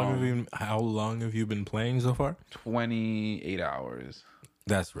 How long have you been playing so far? 28 hours.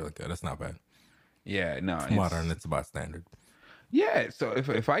 That's really good. That's not bad. Yeah, no. It's modern. It's about standard. Yeah, so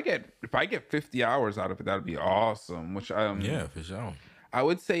if I get 50 hours out of it, that'd be awesome. Which yeah, for sure. I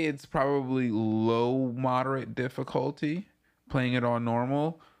would say it's probably low moderate difficulty. playing it on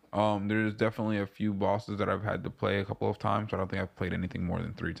normal. There's definitely a few bosses that I've had to play a couple of times. I don't think I've played anything more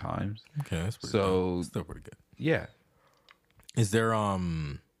than 3 times. Okay, that's pretty So good. Still pretty good. yeah. Is there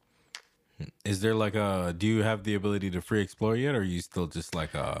like a, do you have the ability to free explore yet, or are you still just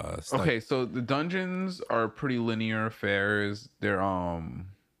like stuck? Okay, so the dungeons are pretty linear affairs. They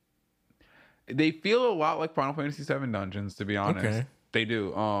feel a lot like Final Fantasy VII dungeons, to be honest. Okay. They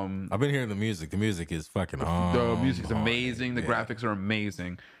do. I've been hearing the music. The music is fucking The music's amazing. The yeah. graphics are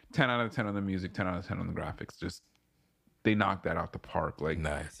amazing. 10 out of 10 on the music, 10 out of 10 on the graphics. Just they knocked that out the park. Like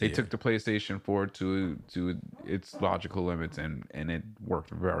Nice, they yeah. took the PlayStation 4 to its logical limits, and it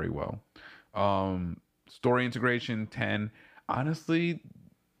worked very well. Story integration 10. Honestly,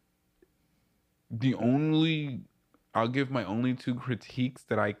 I'll give my only 2 critiques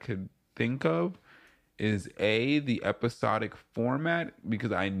that I could think of is the episodic format,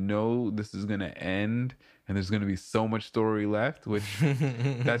 because I know this is gonna end and there's gonna be so much story left, which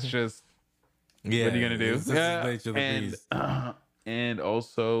that's just Yeah, what are you gonna do? it's just the nature of the beast. And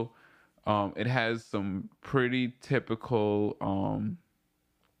also, it has some pretty typical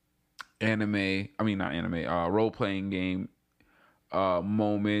role playing game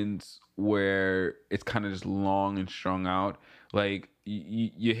moments where it's kind of just long and strung out. Like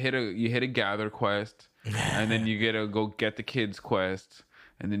you hit a gather quest, and then you get to go get the kids quest,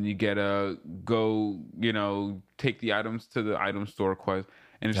 and then you get to go take the items to the item store quest,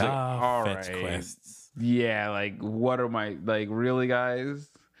 and it's like, all fetch right, quests. yeah, like what are my, like, really, guys?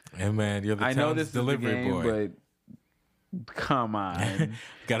 Hey man, you're the I know town's this is the delivery game, boy. but come on.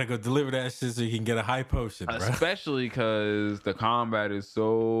 Gotta go deliver that shit so you can get a high potion, bro. Especially because the combat is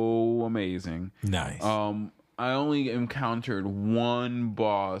so amazing. Nice. I only encountered one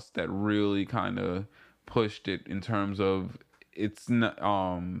boss that really kind of pushed it in terms of it's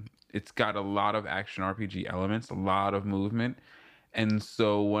got a lot of action RPG elements, a lot of movement. And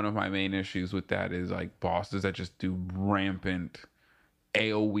so one of my main issues with that is like bosses that just do rampant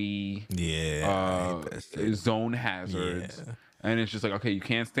AoE, I hate that shit. zone hazards. Yeah. And it's just like, okay, you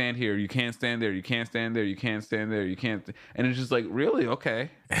can't stand here, you can't stand there, you can't stand there, you can't stand there, you can't. And it's just like, really?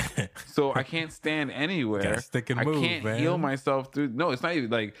 Okay. So I can't stand anywhere. Gotta stick and move, I can't man. heal myself through. No, it's not even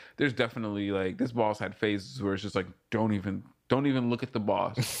like, there's definitely like, this boss had phases where it's just like, don't even look at the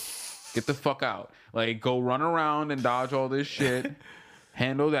boss. Get the fuck out. Like, go run around and dodge all this shit.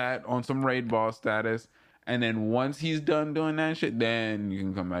 Handle that on some raid boss status. And then once he's done doing that shit, then you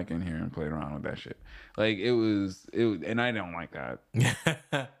can come back in here and play around with that shit. Like, it was, and I don't like that.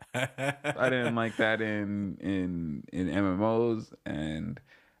 I didn't like that in MMOs, and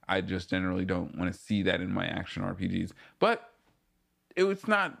I just generally don't want to see that in my action RPGs. But it's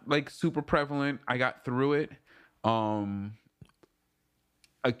not like super prevalent. I got through it.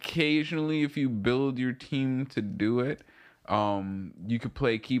 Occasionally, if you build your team to do it, you could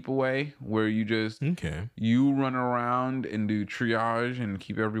play keep away, where you just you run around and do triage and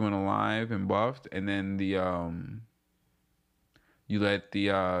keep everyone alive and buffed, and then you let the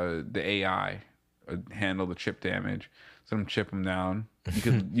AI handle the chip damage. So them chip them down.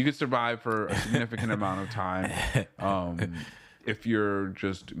 You could survive for a significant amount of time if you're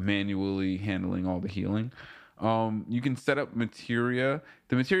just manually handling all the healing. You can set up materia.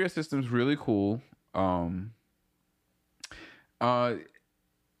 The materia system's really cool. I'm not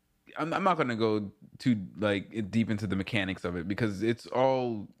gonna go too deep into the mechanics of it, because it's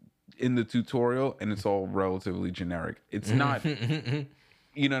all in the tutorial and it's all relatively generic. It's not, you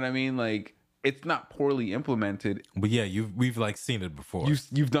know what I mean? Like, it's not poorly implemented. But yeah, we've like seen it before.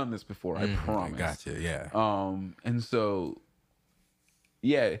 You've done this before. I promise. Gotcha. Yeah. And so,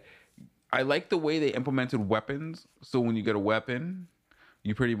 yeah, I like the way they implemented weapons. So when you get a weapon,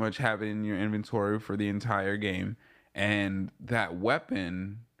 you pretty much have it in your inventory for the entire game. And that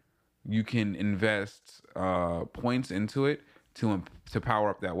weapon, you can invest points into it to power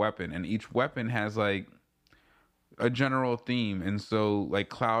up that weapon. And each weapon has like a general theme. And so like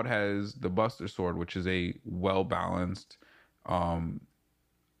Cloud has the Buster Sword, which is a well-balanced magic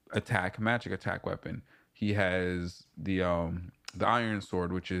attack weapon. He has the Iron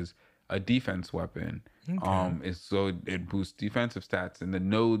Sword, which is a defense weapon. It boosts defensive stats, and the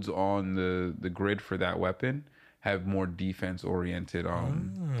nodes on the grid for that weapon have more defense oriented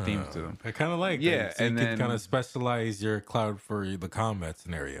themes to them. I kind of like that. So and you can kind of specialize your Cloud for the combat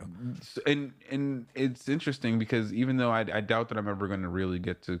scenario. And it's interesting because even though I doubt that I'm ever going to really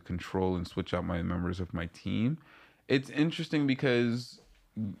get to control and switch out my members of my team, it's interesting because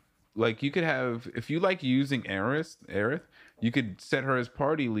like you could have, if you like using Aerith, you could set her as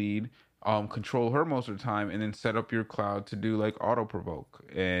party lead, control her most of the time, and then set up your Cloud to do like auto provoke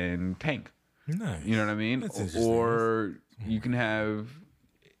and tank. Nice. You know what I mean? That's interesting. Or You can have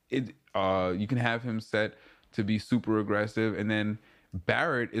it. You can have him set to be super aggressive, and then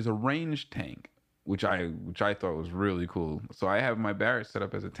Barrett is a ranged tank, which I thought was really cool. So I have my Barrett set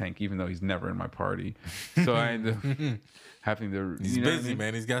up as a tank, even though he's never in my party. So I end up having to. He's you know what I busy, mean?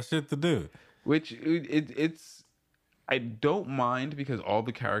 man. He's got shit to do. Which it's I don't mind because all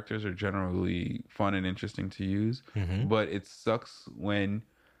the characters are generally fun and interesting to use, but it sucks when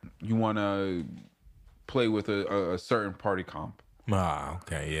you want to play with a certain party comp. Ah,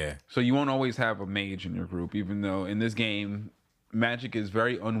 okay, yeah. So you won't always have a mage in your group, even though in this game, magic is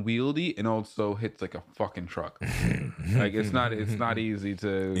very unwieldy and also hits like a fucking truck. Like it's not easy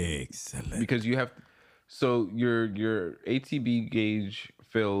to Excellent. because you have so your ATB gauge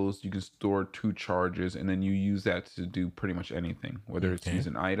fills, you can store 2 charges, and then you use that to do pretty much anything. Whether it's use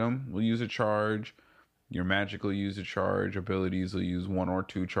an item, will use a charge. Your magic will use a charge. Abilities will use 1 or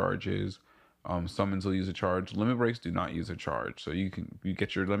 2 charges. Summons will use a charge. Limit breaks do not use a charge. So you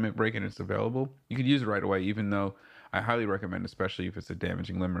get your limit break and it's available. You can use it right away, even though I highly recommend, especially if it's a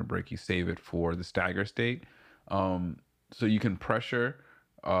damaging limit break, you save it for the stagger state. So you can pressure.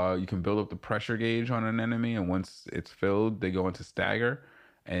 You can build up the pressure gauge on an enemy, and once it's filled, they go into stagger.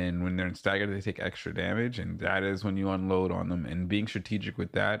 And when they're in stagger, they take extra damage, and that is when you unload on them. And being strategic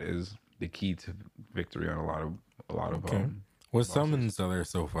with that is the key to victory on a lot of. Okay. What summons are there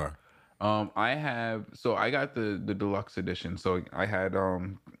so far? I got the deluxe edition. So I had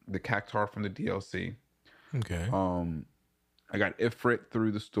the Cactar from the DLC. Okay. I got Ifrit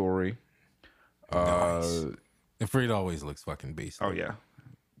through the story. Nice. Ifrit always looks fucking beastly. Oh yeah,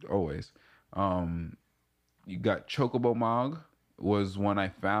 always. You got Chocobo Mog was one I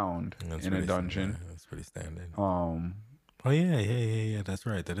found in a dungeon. Yeah, that's pretty standard. Oh yeah. That's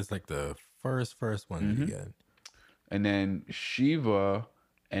right. That is like the first one you get. And then Shiva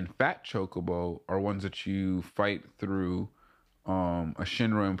and Fat Chocobo are ones that you fight through a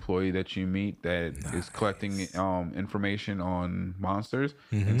Shinra employee that you meet that is collecting information on monsters.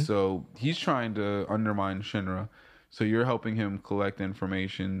 And so he's trying to undermine Shinra. So you're helping him collect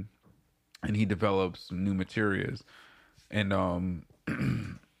information, and he develops new materias. And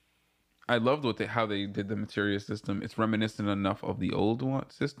I loved how they did the materia system. It's reminiscent enough of the old one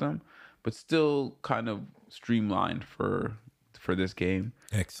system, but still kind of streamlined for this game.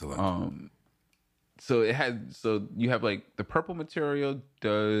 Excellent. So you have like the purple material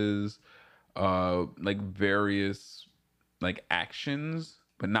does like various like actions,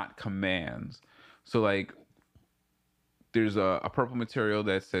 but not commands. So like there's a purple material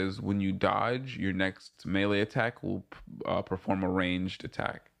that says when you dodge, your next melee attack will perform a ranged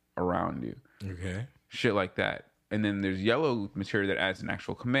attack around you. Okay. Shit like that. And then there's yellow material that adds an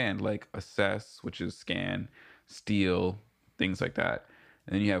actual command like assess, which is scan, steal, things like that.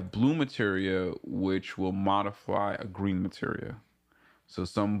 And then you have blue materia, which will modify a green materia. So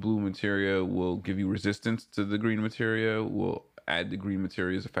some blue materia will give you resistance to the green materia, will add the green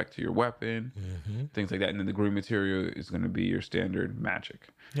materia's effect to your weapon, things like that. And then the green materia is going to be your standard magic.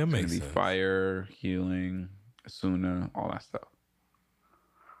 That makes sense. It's going to be fire, healing, Asuna, all that stuff.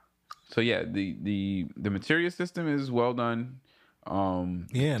 So yeah, the materia system is well done. The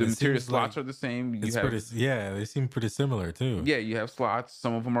materia slots are the same. They seem pretty similar too. Yeah, you have slots.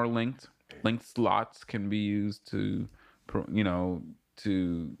 Some of them are linked. Linked slots can be used to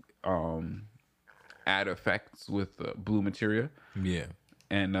add effects with blue materia. Yeah.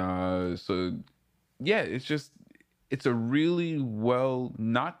 And it's a really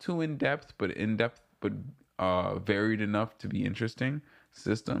not too in-depth, but in-depth, but varied enough to be interesting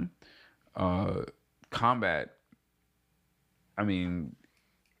system. Combat, I mean,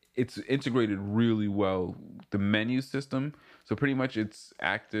 it's integrated really well. The menu system, so pretty much it's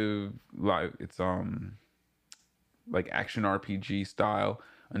active live. It's like action RPG style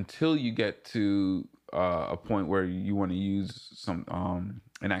until you get to a point where you want to use some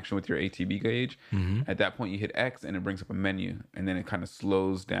an action with your ATB gauge. At that point, you hit X and it brings up a menu, and then it kind of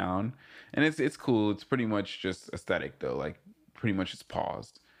slows down, and it's cool. It's pretty much just aesthetic though. Like pretty much it's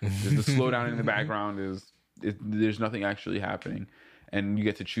paused. There's the slowdown in the background there's nothing actually happening, and you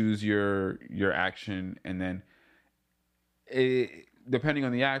get to choose your action, and then depending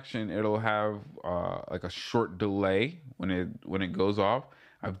on the action, it'll have like a short delay when it goes off.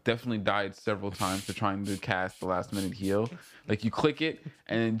 I've definitely died several times to trying to cast the last minute heal. Like you click it,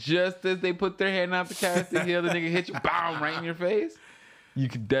 and then just as they put their hand out to cast the heal, the nigga hits you, bam, right in your face. You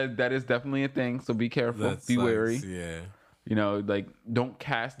could that is definitely a thing. So be careful, be wary. Yeah. You know, like don't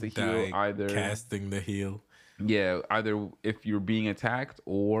cast the heal either. Casting the heal. Yeah, either if you're being attacked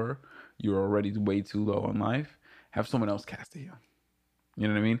or you're already way too low on life, have someone else cast the heal. You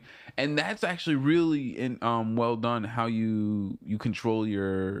know what I mean? And that's actually really well done. How you control Party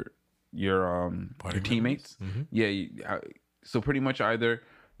your teammates. members? Yeah. So pretty much either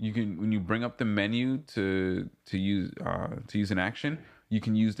you can, when you bring up the menu to use an action, you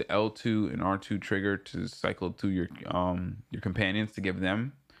can use the L2 and R2 trigger to cycle to your companions to give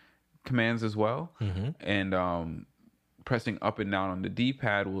them commands as well. And pressing up and down on the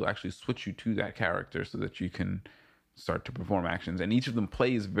D-pad will actually switch you to that character so that you can start to perform actions. And each of them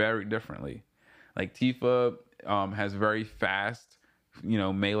plays very differently. Like Tifa has very fast,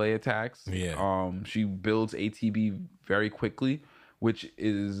 melee attacks. Yeah. She builds ATB very quickly, which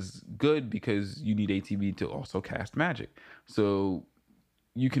is good because you need ATB to also cast magic. So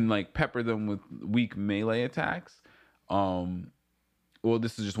you can like pepper them with weak melee attacks. Well,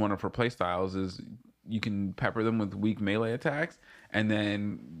 this is just one of her play styles, is you can pepper them with weak melee attacks and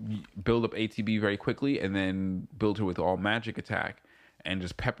then build up ATB very quickly and then build her with all magic attack and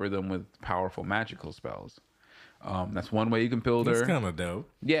just pepper them with powerful magical spells. That's one way you can build her. That's kind of dope.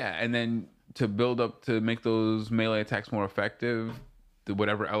 Yeah, and then to build up, to make those melee attacks more effective,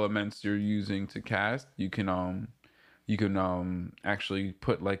 whatever elements you're using to cast, you can actually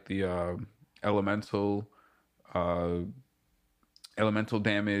put like the elemental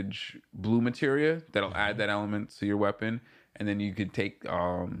damage blue materia that'll add that element to your weapon, and then you could take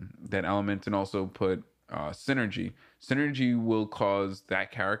that element and also put synergy. Synergy will cause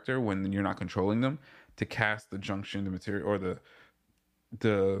that character, when you're not controlling them, to cast the junction, the materia, or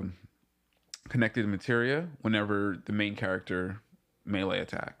the connected materia whenever the main character melee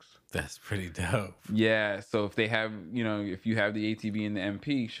attacks. That's pretty dope. Yeah, so if they have, if you have the ATB and the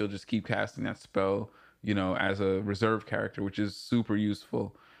MP, she'll just keep casting that spell, as a reserve character, which is super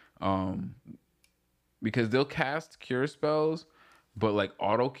useful. Because they'll cast cure spells, but like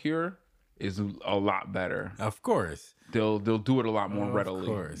auto cure is a lot better. Of course. They'll do it a lot more readily. Of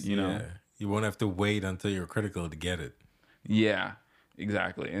course, Yeah. You won't have to wait until you're critical to get it. Yeah,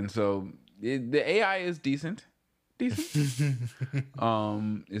 exactly. And so the AI is decent. It's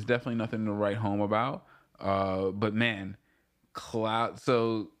definitely nothing to write home about. But man, Cloud.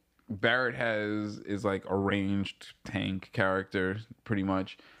 So Barrett is like a ranged tank character, pretty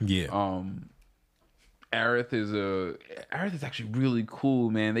much. Yeah. Aerith is actually really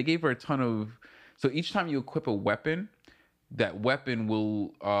cool, man. They gave her a ton of. So each time you equip a weapon, that weapon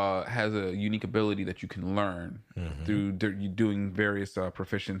will has a unique ability that you can learn through doing various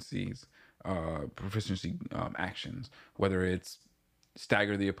proficiency actions, whether it's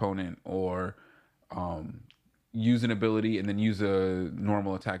stagger the opponent or use an ability and then use a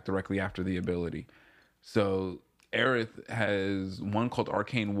normal attack directly after the ability. So Aerith has one called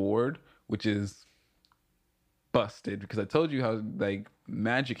Arcane Ward, which is busted because I told you how like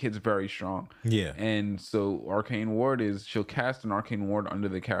magic hits very strong. Yeah. And so Arcane Ward is, she'll cast an Arcane Ward under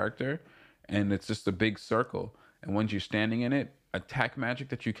the character and it's just a big circle. And once you're standing in it, attack magic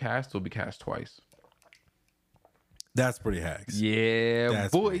that you cast will be cast twice. That's pretty hacks. Yeah,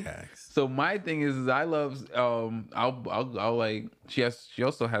 that's boy. Pretty hacks. So my thing is I love I'll like she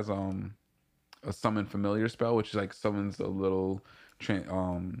also has a summon familiar spell, which is like summons a little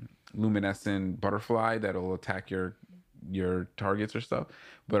luminescent butterfly that'll attack your targets or stuff.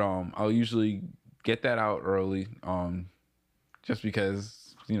 But I'll usually get that out early just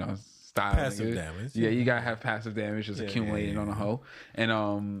because style passive damage. Yeah, you gotta have passive damage just accumulating on a hoe.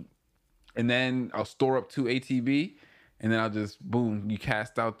 And then I'll store up 2 ATB, and then I'll just boom, you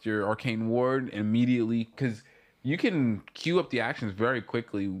cast out your Arcane Ward immediately, because you can queue up the actions very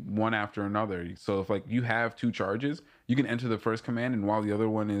quickly one after another. So if like you have 2 charges, you can enter the first command, and while the other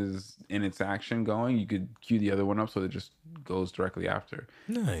one is in its action going, you could queue the other one up so it just goes directly after.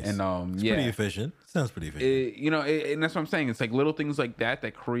 Nice. And it's pretty efficient. Sounds pretty efficient. And that's what I'm saying. It's like little things like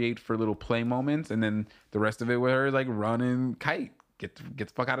that create for little play moments, and then the rest of it with her is like run and kite. Get the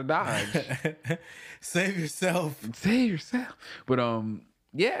fuck out of Dodge. Save yourself. But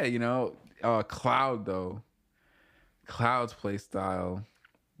Cloud though. Cloud's play style.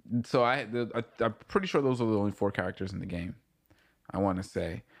 So I'm pretty sure those are the only 4 characters in the game, I want to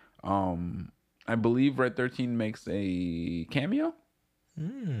say. I believe Red 13 makes a cameo,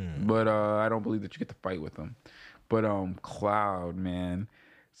 but I don't believe that you get to fight with him. But Cloud, man.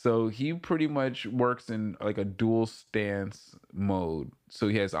 So he pretty much works in like a dual stance mode. So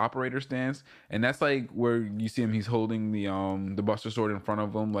he has operator stance, and that's like where you see him. He's holding the Buster Sword in front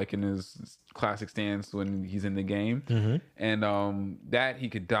of him, like in his classic stance when he's in the game. And that he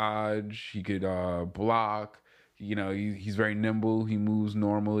could dodge, he could block, you know, he's very nimble. He moves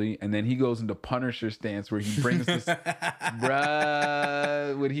normally, and then he goes into Punisher stance where he brings this,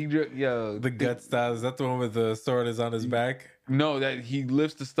 bruh. When he the gut style, is that the one with the sword is on his back? No, that he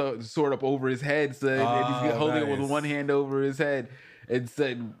lifts the sword up over his head, son, and he's holding it with one hand over his head. And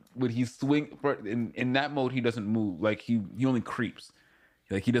said when he swing in that mode, he doesn't move. Like he only creeps.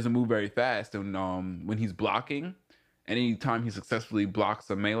 Like he doesn't move very fast. And when he's blocking, anytime he successfully blocks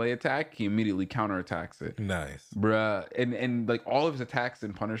a melee attack, he immediately counterattacks it. Nice, bruh. And like all of his attacks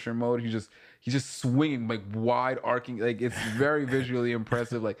in Punisher mode, he's just swinging like wide arcing. Like it's very visually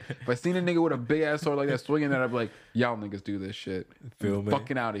impressive. Like if I seen a nigga with a big ass sword like that swinging that, I'd be like, y'all niggas do this shit. Feel me?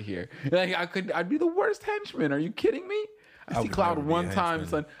 Fucking out of here. Like I'd be the worst henchman. Are you kidding me? I see Cloud one time,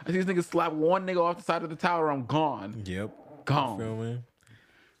 son. I see this nigga slap one nigga off the side of the tower. I'm gone. Yep, gone. Feel me?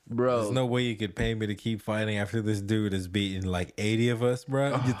 Bro, there's no way you could pay me to keep fighting after this dude has beaten like 80 of us,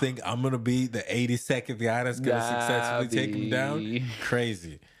 bro. You think I'm gonna be the 82nd guy that's gonna successfully take him down?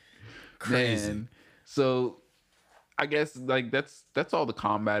 Crazy. Man. So I guess like that's all the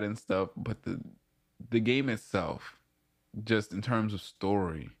combat and stuff, but the game itself, just in terms of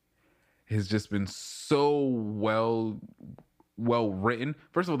story, has just been so well written.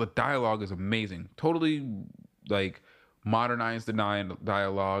 First of all, the dialogue is amazing. Totally like modernized the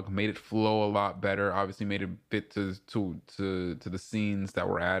dialogue, made it flow a lot better. Obviously, made it fit to the scenes that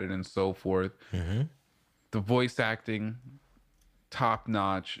were added and so forth. Mm-hmm. The voice acting, top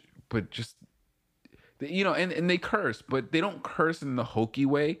notch, but just you know, and they curse, but they don't curse in the hokey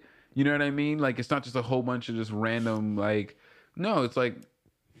way. You know what I mean? Like it's not just a whole bunch of just random like. No, it's like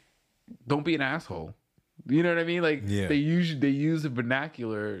don't be an asshole. You know what I mean? Like they use the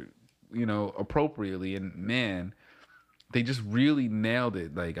vernacular, you know, appropriately, and man. They just really nailed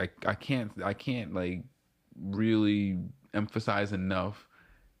it. Like I can't like really emphasize enough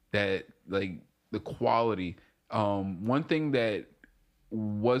that like the quality. One thing that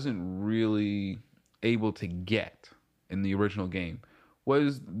wasn't really able to get in the original game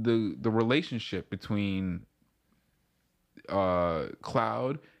was the relationship between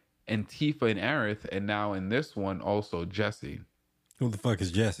Cloud and Tifa and Aerith, and now in this one also Jesse. Who the fuck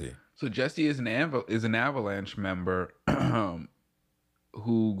is Jesse? So Jesse is an Avalanche member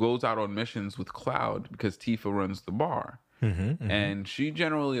who goes out on missions with Cloud because Tifa runs the bar. And she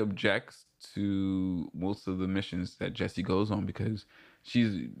generally objects to most of the missions that Jesse goes on because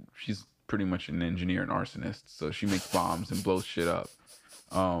she's pretty much an engineer and arsonist. So she makes bombs and blows shit up.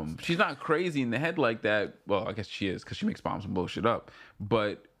 She's not crazy in the head like that. Well, I guess she is because she makes bombs and blows shit up.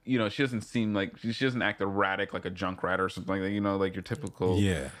 But you know, she doesn't seem like she doesn't act erratic like a Junkrat or something like that. You know, like your typical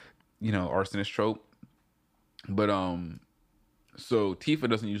you know, arsonist trope. But so Tifa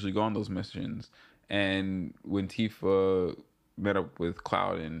doesn't usually go on those missions. And when Tifa met up with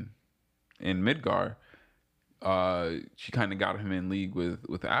Cloud in Midgar, she kind of got him in league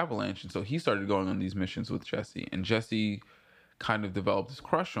with Avalanche, and so he started going on these missions with Jesse. And Jesse kind of developed this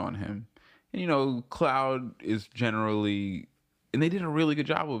crush on him. And you know, Cloud is generally, and they did a really good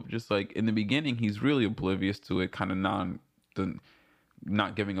job of just like in the beginning, he's really oblivious to it, kind of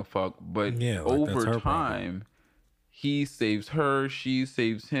not giving a fuck. But over time, he saves her, she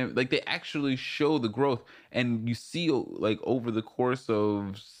saves him. Like they actually show the growth, and you see like over the course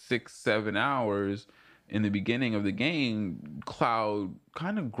of 6-7 hours in the beginning of the game, Cloud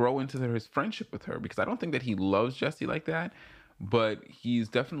kind of grow into his friendship with her, because I don't think that he loves Jessie like that, but he's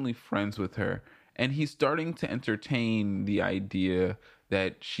definitely friends with her, and he's starting to entertain the idea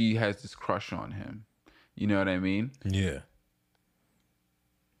that she has this crush on him. You know what I mean? Yeah.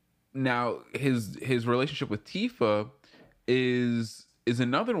 Now his relationship with Tifa is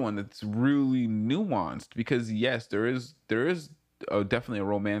another one that's really nuanced, because yes, there is definitely a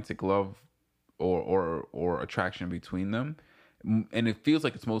romantic love or attraction between them, and it feels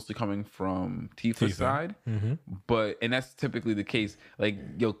like it's mostly coming from Tifa's side. But and that's typically the case. Like,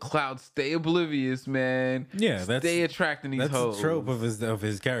 yo, Cloud, stay oblivious, man. Yeah, stay attracting these hoes. That's a trope of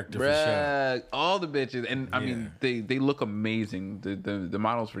his character. Bruh, for sure. All the bitches, and I mean, they look amazing. The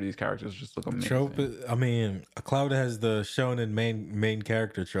models for these characters just look amazing. Trope. I mean, Cloud has the shonen main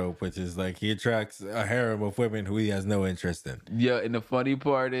character trope, which is like he attracts a harem of women who he has no interest in. Yeah, and the funny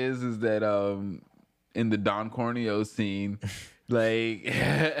part is that in the Don Corneo scene, like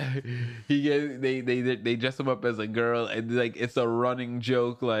they dress him up as a girl, and like it's a running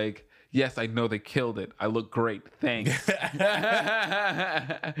joke, like, yes, I know they killed it, I look great, thanks. Because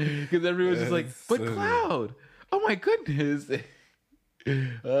everyone's just like, but Cloud, oh my goodness.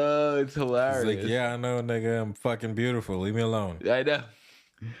 Oh, it's hilarious. It's like, yeah, I know, nigga, I'm fucking beautiful, leave me alone.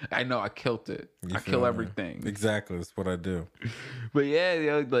 I know, I killed it. I kill everything. Exactly, that's what I do. But yeah, you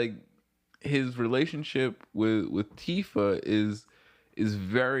know, like his relationship with Tifa is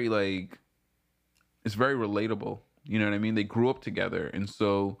very like, it's very relatable. You know what I mean? They grew up together, and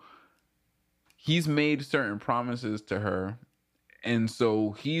so he's made certain promises to her, and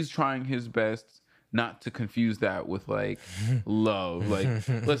so he's trying his best not to confuse that with like love. Like,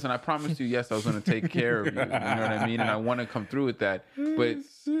 listen, I promised you, yes, I was going to take care of you. You know what I mean? And I want to come through with that. But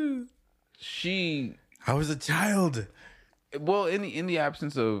I was a child. Well, in the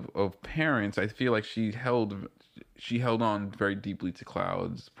absence of parents, I feel like she held on very deeply to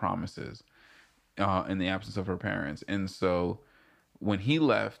Cloud's promises in the absence of her parents. And so when he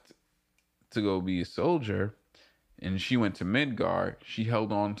left to go be a soldier and she went to Midgar, she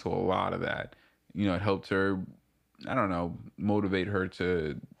held on to a lot of that. You know, it helped her, I don't know, motivate her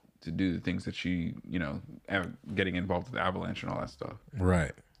to do the things that she, you know, getting involved with the Avalanche and all that stuff.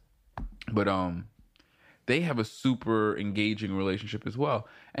 Right. But they have a super engaging relationship as well.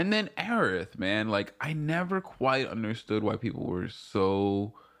 And then Aerith, man, like I never quite understood why people were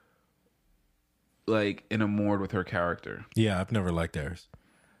so like enamored with her character. Yeah, I've never liked Aerith.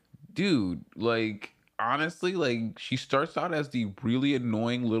 Dude, like honestly, like she starts out as the really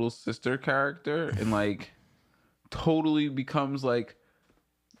annoying little sister character and like totally becomes like,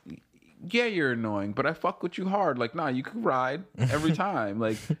 yeah, you're annoying, but I fuck with you hard. Like, nah, you can ride every time.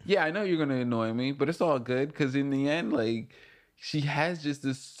 Like, yeah, I know you're gonna annoy me, but it's all good because in the end, like, she has just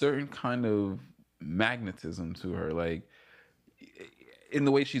this certain kind of magnetism to her. Like, in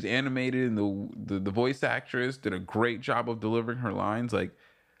the way she's animated, and the voice actress did a great job of delivering her lines. Like,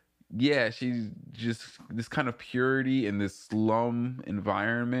 yeah, she's just this kind of purity in this slum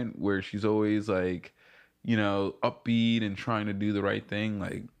environment where she's always like, you know, upbeat and trying to do the right thing.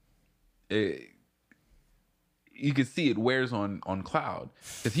 Like, you can see it wears on Cloud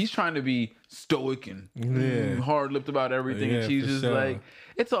because he's trying to be stoic and hard-lipped about everything, and she's just like,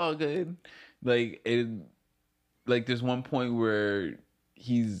 it's all good. Like there's one point where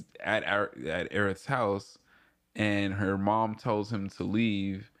he's at Aerith's house, and her mom tells him to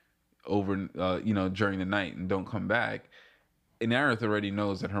leave over, you know, during the night and don't come back. And Aerith already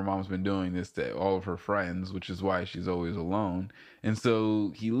knows that her mom's been doing this to all of her friends, which is why she's always alone. And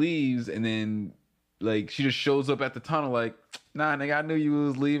so he leaves, and then like she just shows up at the tunnel like, nah, nigga, I knew you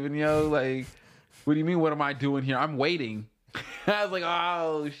was leaving, yo. Like, what do you mean? What am I doing here? I'm waiting. I was like,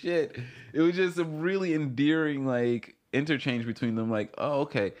 oh shit. It was just a really endearing like interchange between them. Like, oh,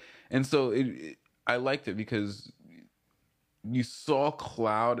 okay. And so I liked it because you saw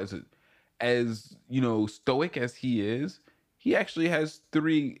Cloud as you know, stoic as he is. He actually has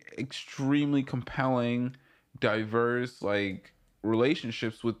three extremely compelling, diverse like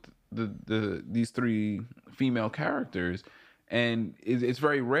relationships with these three female characters, and it's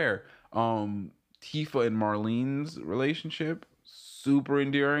very rare. Tifa and Marlene's relationship, super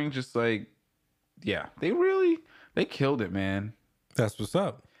endearing. Just like, yeah, they killed it, man. That's what's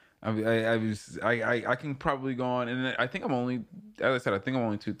up. I can probably go on, and I think I'm only, as I said, I think I'm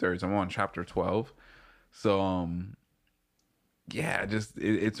only 2/3. I'm on chapter 12, so yeah, just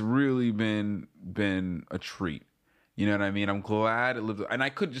it's really been a treat. You know what I mean? I'm glad it lived, and I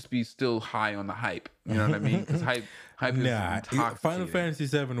could just be still high on the hype. You know what I mean? Because hype is intoxicating. Final Fantasy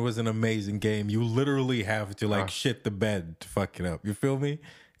VII was an amazing game. You literally have to like shit the bed to fuck it up. You feel me?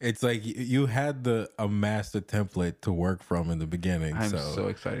 It's like you had a master template to work from in the beginning. I'm so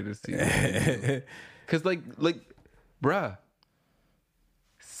excited to see it. Because like, bruh,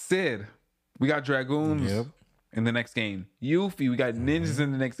 Sid, we got dragoons. Yep. In the next game, Yuffie, we got ninjas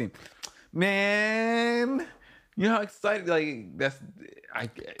in the next game. Man, you know how excited? Like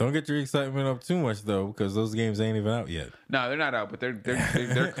don't get your excitement up too much though, because those games ain't even out yet. No, they're not out, but they're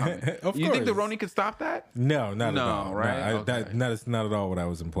coming. Of you course. think the Roni could stop that? No, not at all. Right? No, okay. That's not at all what I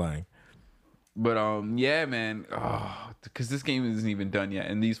was implying. But yeah, man. Oh, because this game isn't even done yet,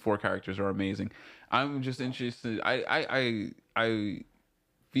 and these 4 characters are amazing. I'm just interested. I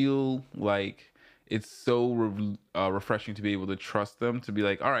feel like it's so refreshing to be able to trust them, to be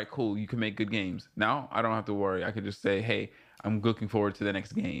like, all right, cool, you can make good games. Now I don't have to worry. I could just say, hey, I'm looking forward to the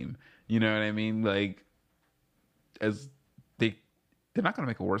next game. You know what I mean? Like, as they're not going to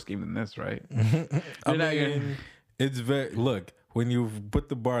make a worse game than this, right? It's very, look, when you put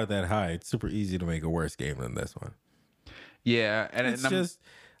the bar that high, it's super easy to make a worse game than this one. Yeah. It's just,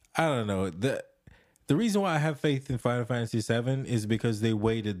 I don't know. The reason why I have faith in Final Fantasy VII is because they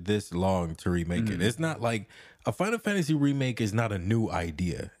waited this long to remake it. It's not like a Final Fantasy remake is not a new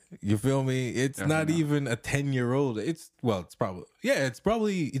idea. You feel me? It's definitely not even a 10-year-old. It's probably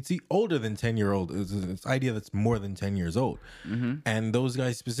it's older than 10-year-old. It's an idea that's more than 10 years old. Mm-hmm. And those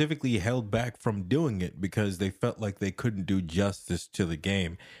guys specifically held back from doing it because they felt like they couldn't do justice to the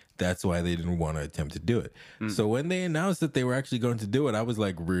game. that's why they didn't want to attempt to do it. So when they announced that they were actually going to do it, I was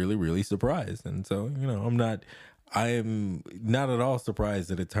like really, really surprised. And so, I am not at all surprised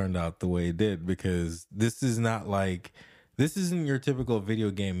that it turned out the way it did, because this isn't your typical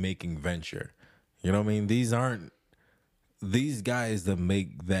video game making venture. You know what I mean? These guys that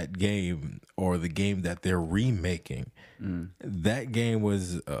make that game, or the game that they're remaking, that game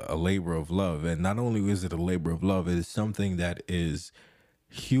was a labor of love. And not only is it a labor of love, it is something that is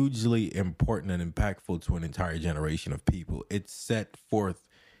hugely important and impactful to an entire generation of people. It set forth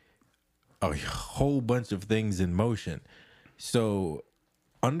a whole bunch of things in motion. So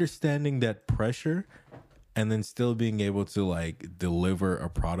understanding that pressure and then still being able to like deliver a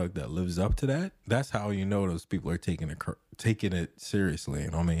product that lives up to that, that's how you know those people are taking it seriously.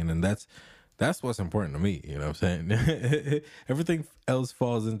 You know what I mean? And that's what's important to me. You know what I'm saying? Everything else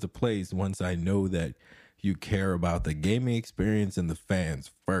falls into place once I know that you care about the gaming experience and the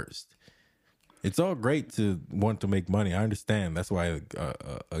fans first. It's all great to want to make money. I understand. That's why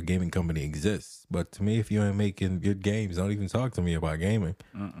a gaming company exists. But to me, if you ain't making good games, don't even talk to me about gaming.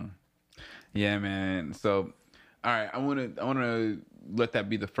 Yeah, man. So, all right, I want to let that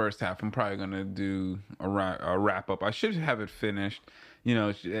be the first half. I'm probably gonna do a wrap up. I should have it finished.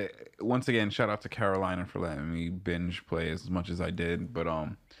 Once again, shout out to Carolina for letting me binge play as much as I did. But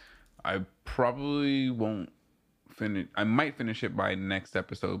I probably won't finish. I might finish it by next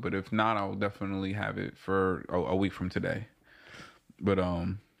episode, but if not, I'll definitely have it for a week from today. But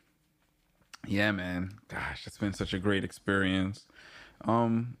yeah, man. Gosh, it's been such a great experience.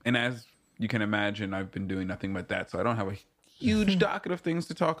 And as you can imagine, I've been doing nothing but that, so I don't have a huge docket of things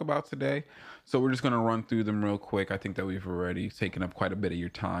to talk about today. So we're just going to run through them real quick. I think that we've already taken up quite a bit of your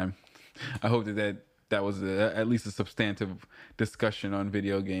time. I hope that was at least a substantive discussion on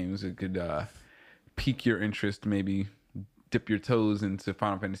video games. It could pique your interest, maybe dip your toes into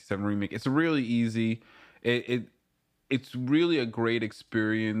Final Fantasy VII Remake. It's really easy. It's really a great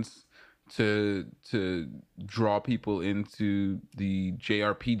experience to draw people into the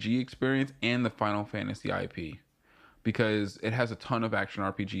JRPG experience and the Final Fantasy IP, because it has a ton of action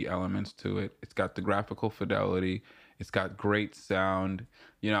RPG elements to it. It's got the graphical fidelity. It's got great sound.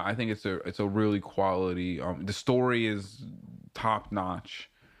 I think it's a really quality. The story is top notch.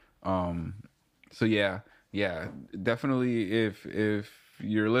 So yeah, definitely. If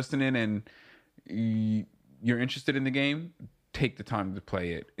you're listening and you're interested in the game, take the time to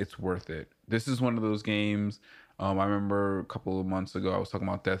play it. It's worth it. This is one of those games. I remember a couple of months ago I was talking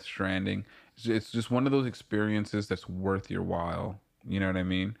about Death Stranding. It's just one of those experiences that's worth your while. You know what I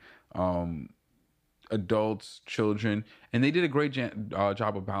mean? Adults, children, and they did a great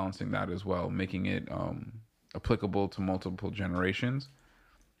job of balancing that as well, making it applicable to multiple generations.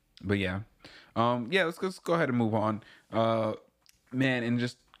 But yeah, let's go ahead and move on. Man, and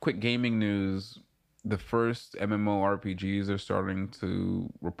just quick gaming news. The first MMORPGs are starting to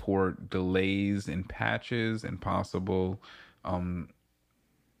report delays in patches and possible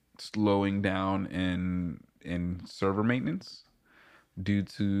slowing down in server maintenance due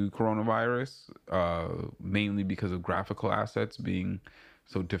to coronavirus, mainly because of graphical assets being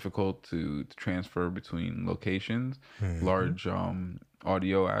so difficult to transfer between locations. Large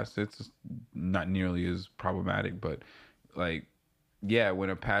audio assets, not nearly as problematic, but when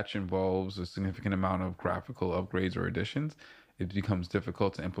a patch involves a significant amount of graphical upgrades or additions, it becomes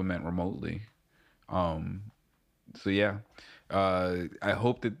difficult to implement remotely. I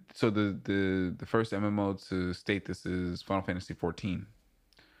hope that the first MMO to state this is Final Fantasy 14.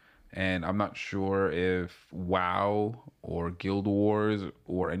 And I'm not sure if WoW or Guild Wars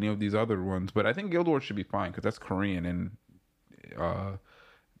or any of these other ones, but I think Guild Wars should be fine because that's Korean and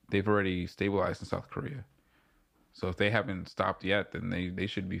they've already stabilized in South Korea. So if they haven't stopped yet, then they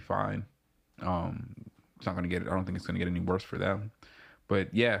should be fine. It's not going to get. I don't think it's going to get any worse for them.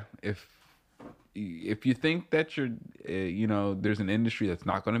 But yeah, if you think that there's an industry that's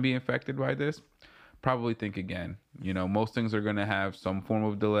not going to be affected by this, probably think again. Most things are going to have some form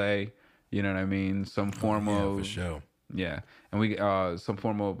of delay. You know what I mean? Some form of for sure. Yeah, and we some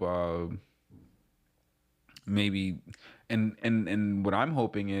form of maybe. And what I'm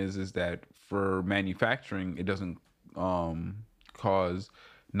hoping is that for manufacturing, it doesn't cause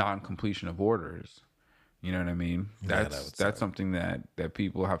non-completion of orders. You know what I mean? That's something that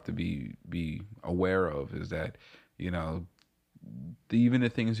people have to be aware of, is that, even the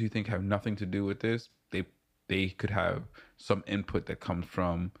things you think have nothing to do with this, they could have some input that comes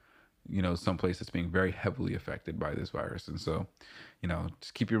from, some place that's being very heavily affected by this virus. And so,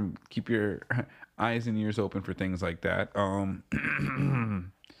 just keep your eyes and ears open for things like that.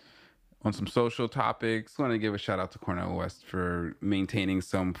 on some social topics. I want to give a shout out to Cornel West for maintaining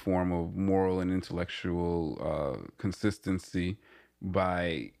some form of moral and intellectual consistency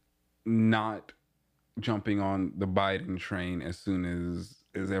by not jumping on the Biden train as soon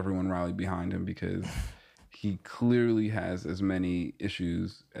as everyone rallied behind him, because he clearly has as many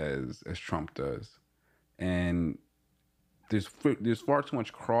issues as Trump does, and there's far too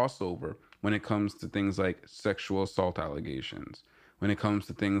much crossover when it comes to things like sexual assault allegations, when it comes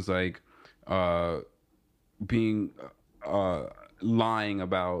to things like being lying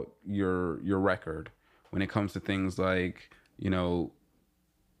about your record, when it comes to things like, you know,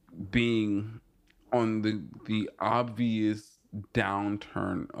 being on the obvious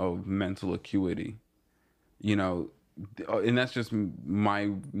downturn of mental acuity, you know, and that's just my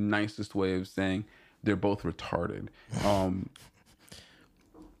nicest way of saying they're both retarded.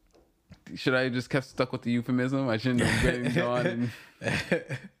 Should I just kept stuck with the euphemism? I shouldn't have been gone.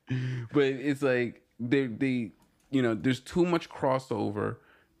 But it's like they you know, there's too much crossover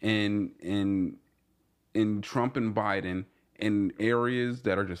in Trump and Biden in areas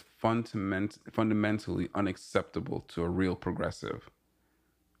that are just fundamentally unacceptable to a real progressive.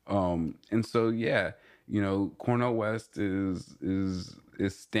 And so yeah, you know, Cornel West is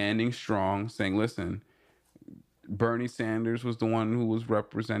standing strong, saying, listen, Bernie Sanders was the one who was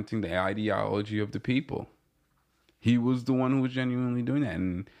representing the ideology of the people. He was the one who was genuinely doing that.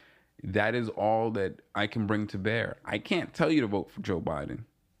 And that is all that I can bring to bear. I can't tell you to vote for Joe Biden.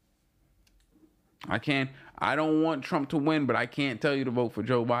 I don't want Trump to win, but I can't tell you to vote for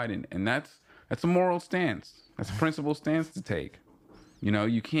Joe Biden. And that's a moral stance. That's a principled stance to take. You know,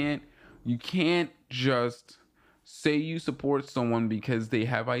 you can't just say you support someone because they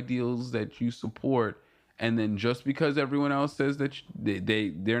have ideals that you support, and then just because everyone else says that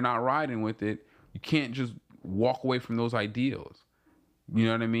they're not riding with it, you can't just walk away from those ideals. You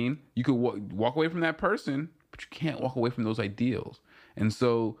know what I mean? You could walk away from that person, but you can't walk away from those ideals. And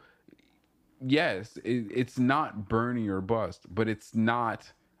so, yes, it's not Bernie or bust, but it's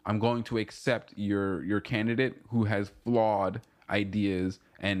not, I'm going to accept your candidate who has flawed ideas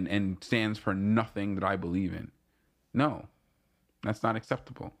and stands for nothing that I believe in. No, that's not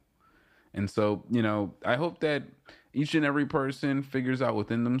acceptable. And so, you know, I hope that each and every person figures out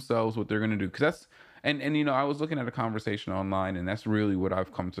within themselves what they're going to do. Because that's, and you know, I was looking at a conversation online, and that's really what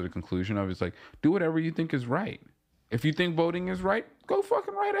I've come to the conclusion of. Is like, do whatever you think is right. If you think voting is right, go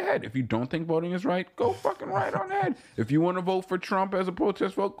fucking right ahead. If you don't think voting is right, go fucking right on ahead. If you want to vote for Trump as a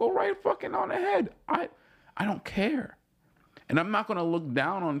protest vote, go right fucking on ahead. I don't care. And I'm not going to look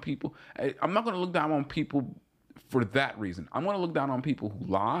down on people. I'm not going to look down on people for that reason. I'm going to look down on people who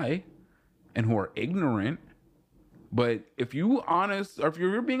lie and who are ignorant. But if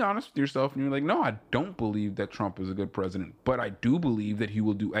you're being honest with yourself and you're like, no, I don't believe that Trump is a good president, but I do believe that he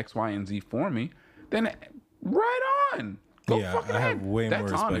will do X, Y, and Z for me, then right on. Go fucking ahead. I have way That's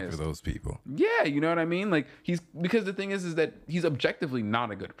more respect honest. for those people. Yeah, you know what I mean? Like, because the thing is that he's objectively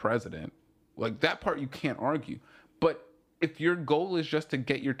not a good president. Like, that part you can't argue. But if your goal is just to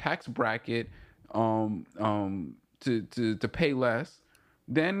get your tax bracket to pay less,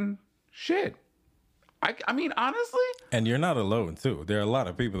 then shit. I mean, honestly. And you're not alone, too. There are a lot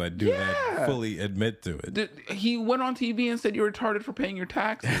of people that do that, fully admit to it. He went on TV and said you're retarded for paying your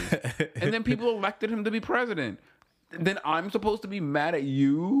taxes. And then people elected him to be president. Then I'm supposed to be mad at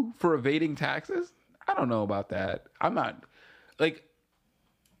you for evading taxes? I don't know about that. I'm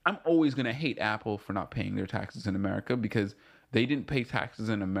always going to hate Apple for not paying their taxes in America, because they didn't pay taxes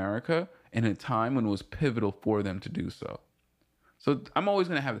in America in a time when it was pivotal for them to do so. So I'm always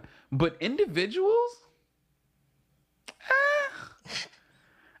going to have it. But individuals?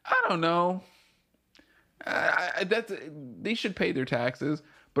 I don't know. They should pay their taxes,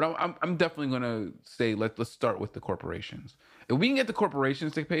 but I'm definitely going to say let's start with the corporations. If we can get the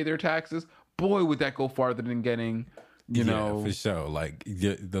corporations to pay their taxes, boy, would that go farther than getting, you know, for sure. Like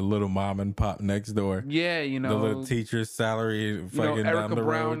the little mom and pop next door. Yeah, you know, the little teacher's salary fucking Erica down the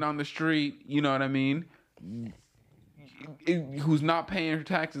Brown road down the street. You know what I mean? Who's not paying her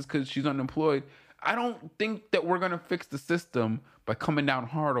taxes because she's unemployed. I don't think that we're going to fix the system by coming down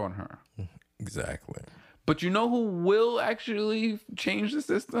hard on her. Exactly. But you know who will actually change the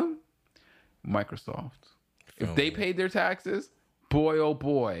system? Microsoft. If they paid their taxes, boy, oh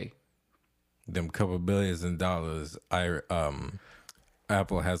boy. Them couple billions in dollars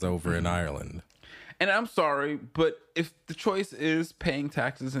Apple has over in Ireland. And I'm sorry, but if the choice is paying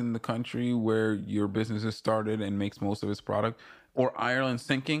taxes in the country where your business is started and makes most of its product, or Ireland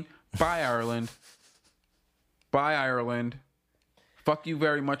sinking, buy Ireland. Buy Ireland. Fuck you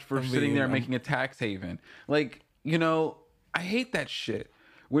very much for sitting there making a tax haven. Like, you know, I hate that shit.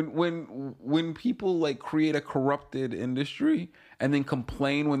 When people like create a corrupted industry and then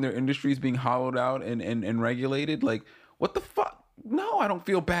complain when their industry is being hollowed out and regulated, like, what the fuck? No, I don't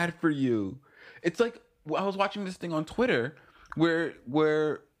feel bad for you. It's like I was watching this thing on Twitter where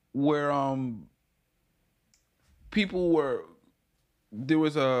people were, there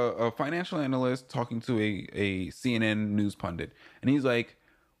was a financial analyst talking to a CNN news pundit, and he's like,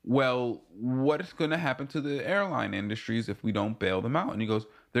 well, what's going to happen to the airline industries if we don't bail them out? And he goes,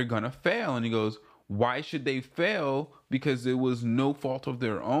 they're going to fail. And he goes, why should they fail? Because it was no fault of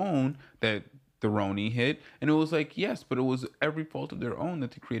their own that the Roni hit. And it was like, yes, but it was every fault of their own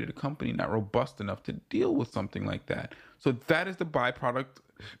that they created a company not robust enough to deal with something like that. So that is the byproduct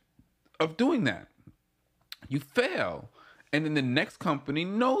of doing that. You fail, and then the next company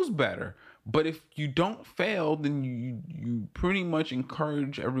knows better. But if you don't fail, then you pretty much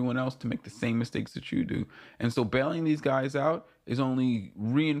encourage everyone else to make the same mistakes that you do. And so bailing these guys out is only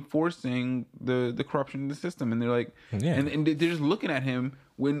reinforcing the corruption in the system. And they're like, and they're just looking at him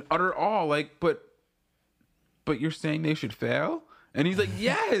in utter awe, like, but you're saying they should fail? And he's like,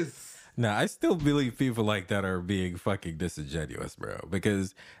 yes. Nah, I still believe people like that are being fucking disingenuous, bro.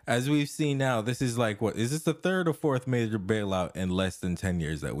 Because as we've seen now, this is like, what is this, the third or fourth major bailout in less than 10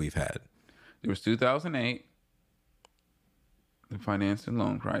 years that we've had? There was 2008, the finance and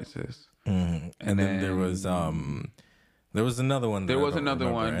loan crisis, and then there was another one. There was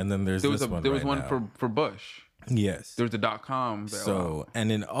another one, and then there was one for Bush. Yes, there was the .com bailout. So,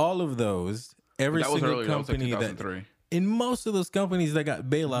 and in all of those, every single company that in most of those companies that got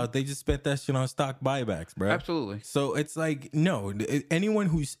bailout, they just spent that shit on stock buybacks, bro. Absolutely. So it's like, no, anyone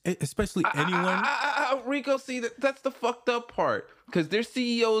who's, especially anyone. Rico, see, that's the fucked up part. Because their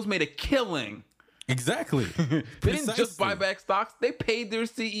CEOs made a killing. Exactly. They didn't just buy back stocks. They paid their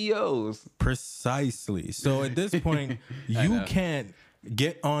CEOs. Precisely. So at this point, you can't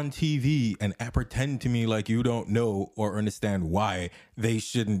get on TV and pretend to me like you don't know or understand why they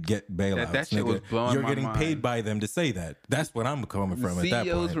shouldn't get bailouts. That shit was blowing You're my getting mind. paid by them to say that. That's what I'm coming from at that point.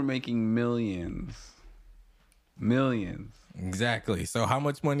 CEOs were making millions. Millions. Exactly. So how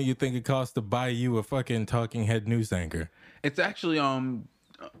much money you think it costs to buy you a fucking talking head news anchor? It's actually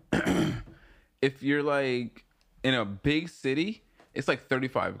if you're like in a big city, it's like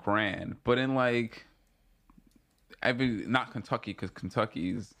 35 grand. But in like not Kentucky, because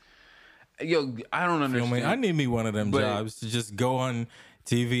Kentucky's, I don't understand. I need me one of them jobs to just go on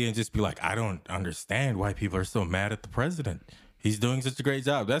TV and just be like, I don't understand why people are so mad at the president. He's doing such a great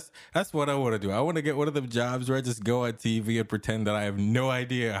job. That's what I want to do. I want to get one of them jobs where I just go on TV and pretend that I have no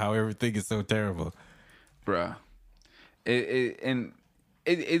idea how everything is so terrible. Bruh.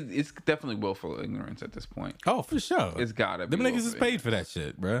 It's definitely willful ignorance at this point. Oh, for sure. It's gotta be. Them niggas is paid for that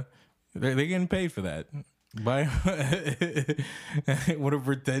shit, bruh. They getting paid for that. Want to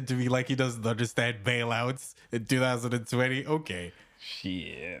pretend to be like he doesn't understand bailouts in 2020? Okay.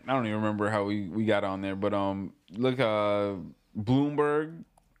 Shit. I don't even remember how we got on there, but look, Bloomberg's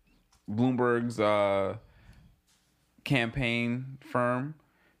campaign firm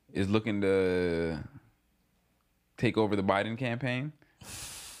is looking to take over the Biden campaign,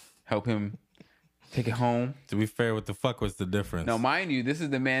 help him take it home. To be fair, what the fuck was the difference? Now, mind you, this is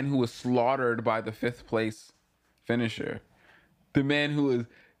the man who was slaughtered by the 5th place finisher. The man who was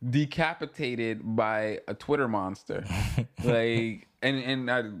decapitated by a Twitter monster. Like,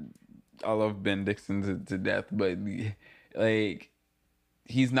 and I love Ben Dixon to death, but like,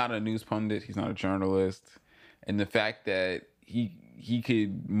 he's not a news pundit. He's not a journalist. And the fact that he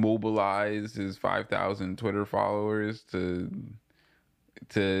could mobilize his 5,000 Twitter followers to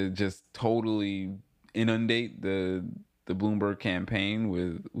just totally inundate the Bloomberg campaign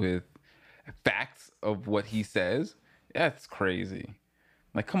with facts of what he says, that's crazy.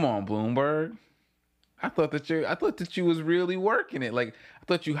 Like, come on, Bloomberg. I thought that you was really working it. Like, I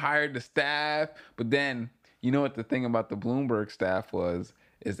thought you hired the staff, but then you know what the thing about the Bloomberg staff is,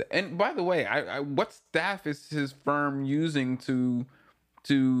 and by the way, what staff is his firm using to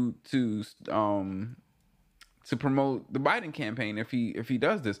promote the Biden campaign if he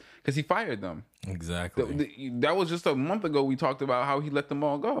does this? Because he fired them. Exactly. That was just a month ago. We talked about how he let them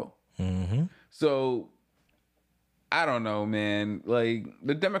all go. Mm-hmm. So I don't know, man. Like,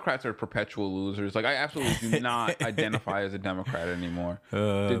 the Democrats are perpetual losers. Like, I absolutely do not identify as a Democrat anymore.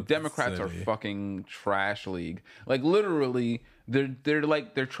 The Democrats are fucking trash league. Like, literally, they're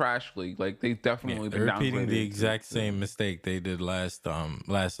trash league. Like, they definitely they're repeating the exact same mistake they did last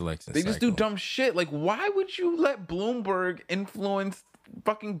election. They just do dumb shit. Like, why would you let Bloomberg influence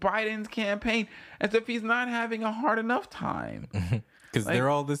fucking Biden's campaign as if he's not having a hard enough time? Because they're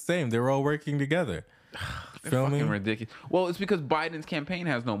all the same. They're all working together. They're Feel fucking me? ridiculous. Well, it's because Biden's campaign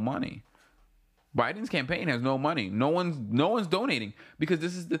has no money. Biden's campaign has no money. No one's donating, because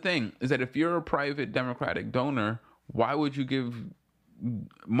this is the thing, is that if you're a private Democratic donor, why would you give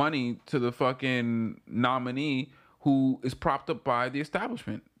money to the fucking nominee who is propped up by the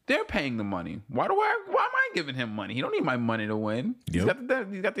establishment? They're paying the money. Why am I giving him money? He don't need my money to win. Yep.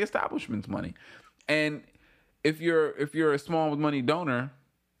 He's got the establishment's money. And if you're a small money donor,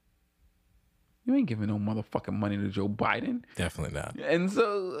 you ain't giving no motherfucking money to Joe Biden. Definitely not. And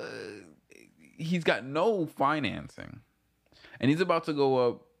so he's got no financing. And he's about to go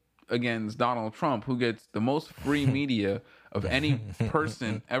up against Donald Trump, who gets the most free media of any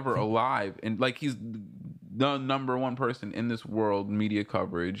person ever alive. And like, he's the number one person in this world media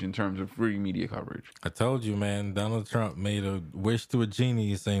coverage in terms of free media coverage. I told you, man, Donald Trump made a wish to a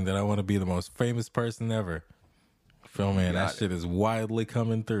genie saying that I want to be the most famous person ever. Feel me? That shit is wildly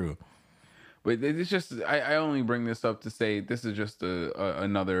coming through. But it's just, I only bring this up to say this is just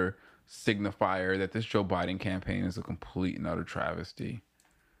another signifier that this Joe Biden campaign is a complete and utter travesty.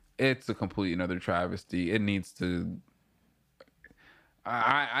 It's a complete and utter travesty. It needs to.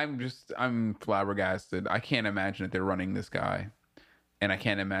 I'm flabbergasted. I can't imagine that they're running this guy, and I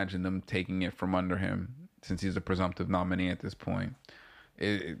can't imagine them taking it from under him, since he's a presumptive nominee at this point.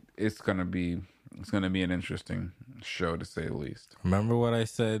 It's gonna be an interesting show, to say the least. Remember what I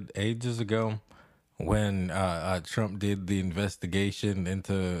said ages ago when Trump did the investigation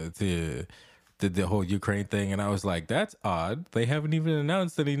into the whole Ukraine thing, and I was like, that's odd. They haven't even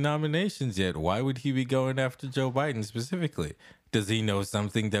announced any nominations yet. Why would he be going after Joe Biden specifically? Does he know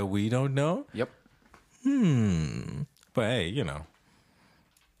something that we don't know? Yep. But hey, you know,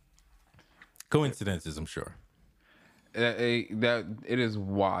 coincidences, I'm sure. That it is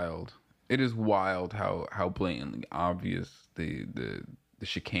wild. It is wild how blatantly obvious the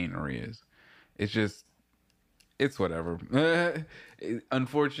chicanery is. It's just, it's whatever.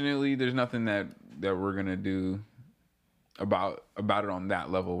 Unfortunately, there's nothing that we're gonna do about it on that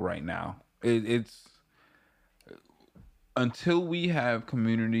level right now. It's until we have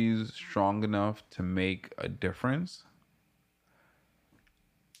communities strong enough to make a difference.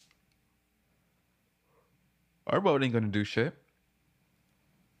 Our vote ain't gonna do shit.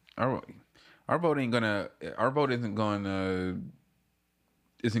 Our vote isn't gonna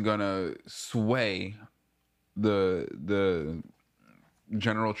sway the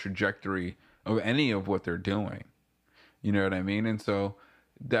general trajectory of any of what they're doing. You know what I mean? And so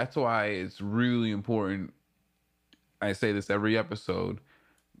that's why it's really important. I say this every episode.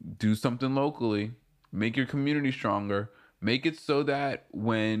 Do something locally. Make your community stronger. Make it so that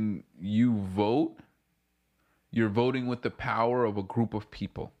when you vote, you're voting with the power of a group of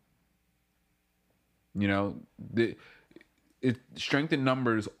people. You know, strength in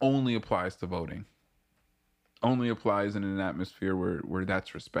numbers only applies to voting. Only applies in an atmosphere where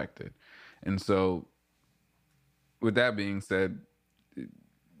that's respected. And so, with that being said,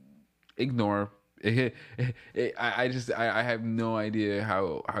 ignore. I have no idea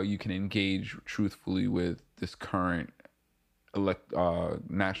how you can engage truthfully with this current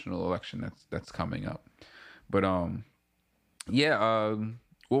national election that's coming up. But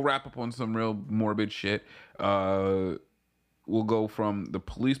we'll wrap up on some real morbid shit. We'll go from the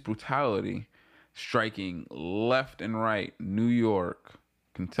police brutality striking left and right, New York,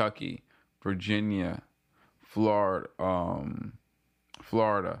 Kentucky, Virginia, Florida,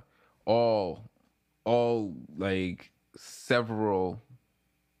 all like several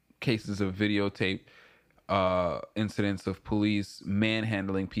cases of videotape incidents of police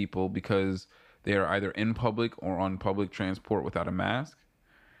manhandling people because they are either in public or on public transport without a mask.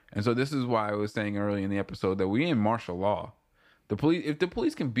 And so this is why I was saying early in the episode that we in martial law. The police, if the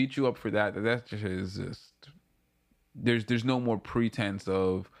police can beat you up for that just there's no more pretense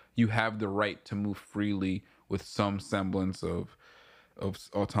of you have the right to move freely with some semblance of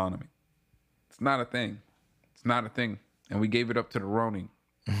autonomy. It's not a thing. It's not a thing. And we gave it up to the Roni.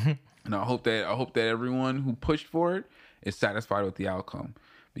 And I hope that everyone who pushed for it is satisfied with the outcome.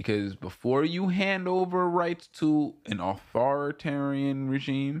 Because before you hand over rights to an authoritarian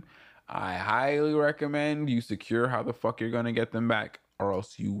regime, I highly recommend you secure how the fuck you're gonna get them back, or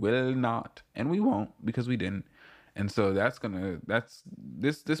else you will not, and we won't, because we didn't. And so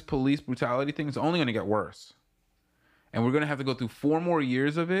this police brutality thing is only gonna get worse, and we're gonna have to go through 4 more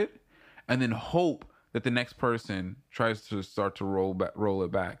years of it, and then hope that the next person tries to start to roll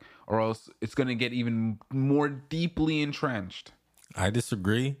it back, or else it's gonna get even more deeply entrenched. I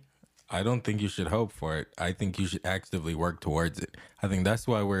disagree. I don't think you should hope for it. I think you should actively work towards it. I think that's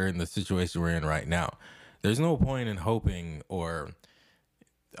why we're in the situation we're in right now. There's no point in hoping or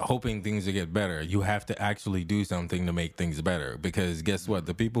hoping things will get better. You have to actually do something to make things better. Because guess what?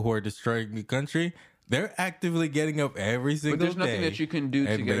 The people who are destroying the country, they're actively getting up every single day. But there's nothing that you can do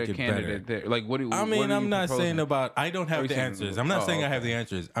to get a candidate there. Like, what do you? I mean, what are I'm you not proposing? saying about. I don't have the answers. I'm not saying I have the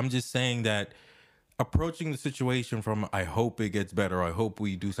answers. I'm just saying that approaching the situation from I hope it gets better. I hope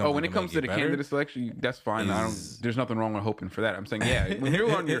we do something. When it comes to the candidate selection, that's fine. There's nothing wrong with hoping for that. I'm saying, yeah, when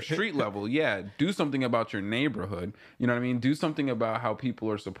you're on your street level, yeah, do something about your neighborhood. You know what I mean? Do something about how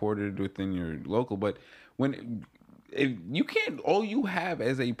people are supported within your local. But if you can't, all you have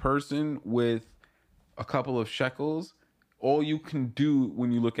as a person with a couple of shekels, all you can do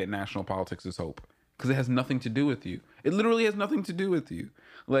when you look at national politics is hope, because it has nothing to do with you. It literally has nothing to do with you.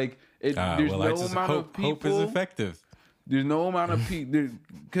 Like, there's no amount of people. Hope is effective. There's no amount of people,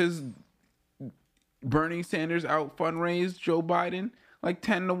 because Bernie Sanders out fundraised Joe Biden like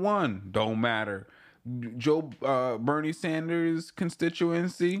 10-1. Don't matter. Bernie Sanders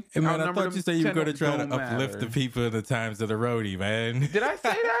constituency. Hey man, I thought you said you were going to try to uplift the people in the times of the Roni, man. Did I say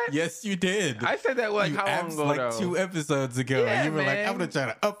that? Yes, you did. I said that like how long ago? Like 2 episodes ago. Yeah, and you were man. like, I'm going to try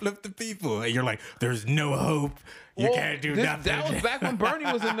to uplift the people. And you're like, there's no hope. You can't do nothing. That was back when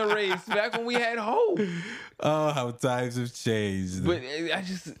Bernie was in the race. Back when we had hope. Oh, how times have changed. But I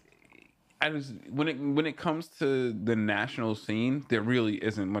just when it comes to the national scene, there really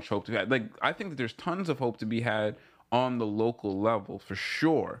isn't much hope to be had. Like, I think that there's tons of hope to be had on the local level for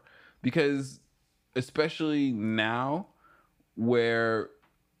sure, because especially now where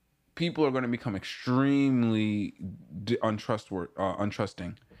people are going to become extremely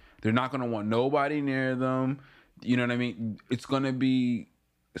untrusting. They're not going to want nobody near them. You know what I mean? It's going to be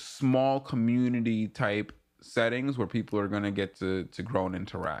small community type settings where people are going to get to grow and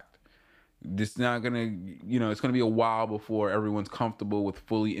interact. It's not going to, it's going to be a while before everyone's comfortable with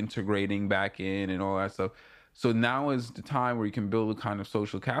fully integrating back in and all that stuff. So now is the time where you can build a kind of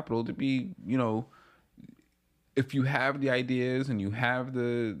social capital to be, if you have the ideas and you have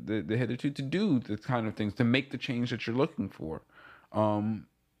the hitherto to do the kind of things to make the change that you're looking for.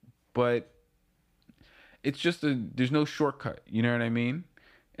 But it's just there's no shortcut, you know what I mean?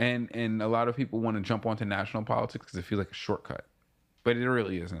 And a lot of people want to jump onto national politics because it feels like a shortcut, but it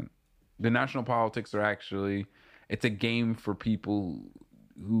really isn't. The national politics are actually, it's a game for people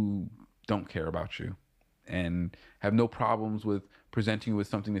who don't care about you and have no problems with presenting you with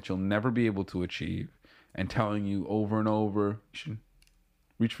something that you'll never be able to achieve and telling you over and over, you should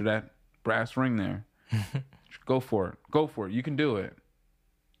reach for that brass ring there. Go for it. Go for it. You can do it.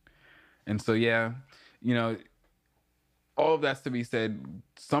 And so, yeah, all of that's to be said,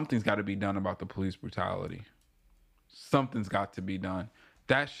 something's got to be done about the police brutality. Something's got to be done.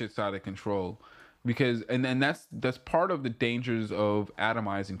 That shit's out of control, because and that's part of the dangers of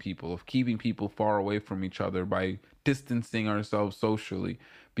atomizing people, of keeping people far away from each other by distancing ourselves socially,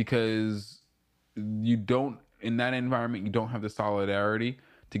 because you don't, in that environment, you don't have the solidarity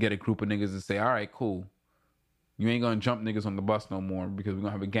to get a group of niggas to say, all right, cool, you ain't gonna jump niggas on the bus no more, because we're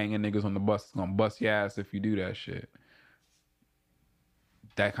gonna have a gang of niggas on the bus that's gonna bust your ass if you do that shit.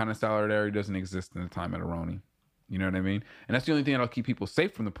 That kind of solidarity doesn't exist in the time at Roni. You know what I mean? And that's the only thing that'll keep people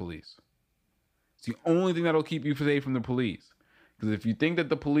safe from the police. It's the only thing that'll keep you safe from the police. Because if you think that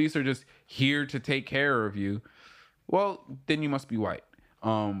the police are just here to take care of you, well, then you must be white.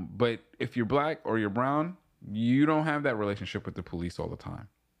 But if you're black or you're brown, you don't have that relationship with the police all the time.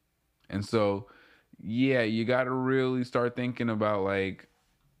 And so, yeah, you got to really start thinking about, like,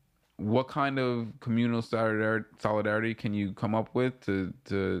 what kind of communal solidarity can you come up with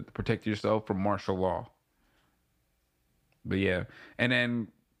to protect yourself from martial law? But yeah, and then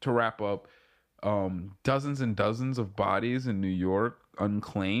to wrap up, dozens and dozens of bodies in New York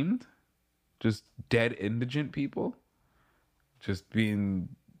unclaimed, just dead indigent people, just being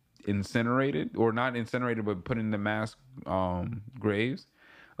incinerated, or not incinerated, but put in the mass graves.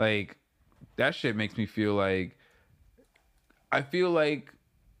 Like, that shit makes me feel like, I feel like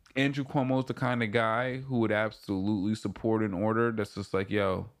Andrew Cuomo's the kind of guy who would absolutely support an order that's just like,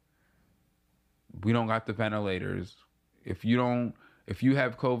 yo, we don't got the ventilators. If you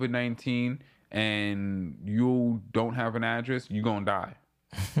have COVID-19 and you don't have an address, you're going to die.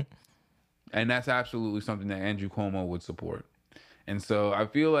 And that's absolutely something that Andrew Cuomo would support. And so I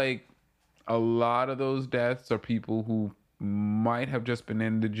feel like a lot of those deaths are people who might have just been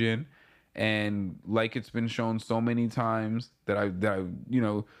indigent, and like it's been shown so many times that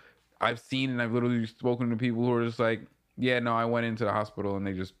I've seen, and I've literally spoken to people who are just like, yeah, no, I went into the hospital and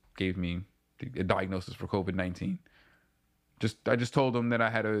they just gave me a diagnosis for COVID-19. I just told them that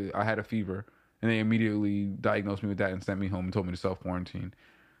I had a fever, and they immediately diagnosed me with that and sent me home and told me to self-quarantine.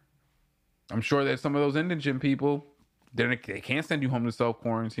 I'm sure that some of those indigent people They can't send you home to self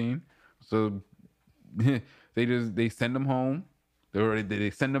quarantine, so they send them home. They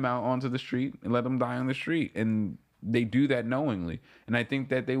send them out onto the street and let them die on the street, and they do that knowingly. And I think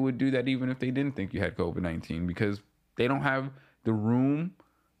that they would do that even if they didn't think you had COVID-19, because they don't have the room,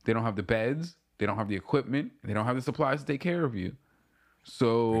 they don't have the beds, they don't have the equipment, they don't have the supplies to take care of you.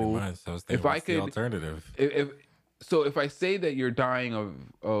 So if I could, the alternative, if I say that you're dying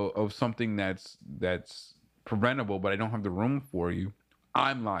of something that's preventable, but I don't have the room for you,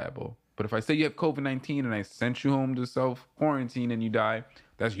 I'm liable. But if I say you have COVID-19 and I sent you home to self quarantine and you die,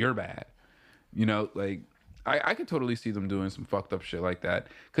 that's your bad. You know, like I could totally see them doing some fucked up shit like that,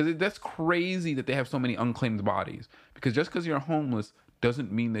 because that's crazy that they have so many unclaimed bodies. Because just because you're homeless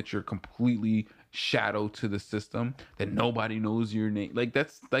doesn't mean that you're completely shadow to the system, that nobody knows your name.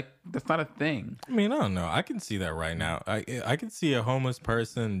 That's not a thing. I mean, I don't know. I can see that right now. I can see a homeless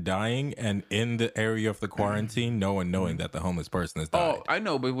person dying, and in the area of the quarantine, no one knowing that the homeless person has died. Oh, I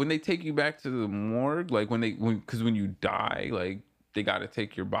know, but when they take you back to the morgue, like because when you die, like they got to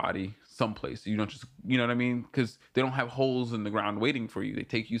take your body someplace. You don't just, you know what I mean? Because they don't have holes in the ground waiting for you. They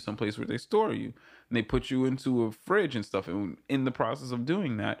take you someplace where they store you, and they put you into a fridge and stuff. And in the process of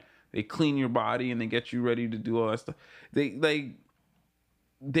doing that, they clean your body and they get you ready to do all that stuff.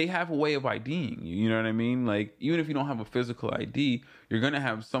 They have a way of IDing you. You know what I mean? Like, even if you don't have a physical ID, you're going to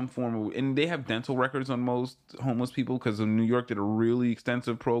have some form of, and they have dental records on most homeless people, because New York did a really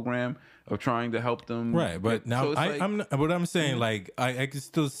extensive program of trying to help them. Right. But now I'm saying, like, I can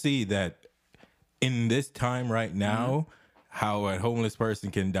still see that in this time right now, how a homeless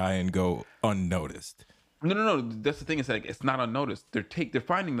person can die and go unnoticed. No. That's the thing. It's like, it's not unnoticed. They're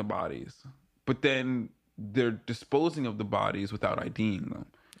finding the bodies, but then they're disposing of the bodies without IDing them.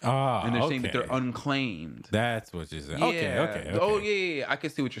 And they're saying that they're unclaimed. That's what you're saying. Yeah. Okay. Oh yeah. I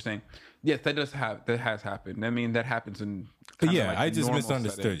can see what you're saying. Yes, that has happened. I mean, that happens in. Yeah, I just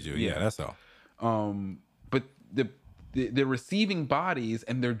misunderstood you. Yeah, that's all. But they're receiving bodies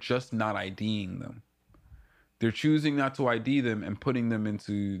and they're just not IDing them. They're choosing not to ID them and putting them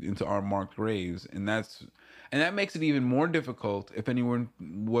into unmarked graves, and that makes it even more difficult if anyone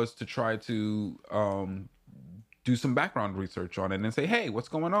was to try to do some background research on it and say, hey, what's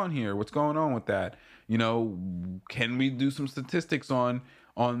going on here? What's going on with that? You know, can we do some statistics on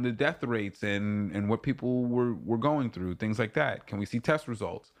the death rates and what people were going through, things like that? Can we see test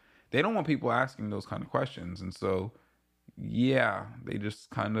results? They don't want people asking those kind of questions, and so yeah, they just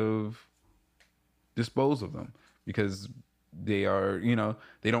kind of dispose of them because they are, you know,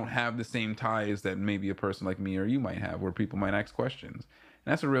 they don't have the same ties that maybe a person like me or you might have, where people might ask questions.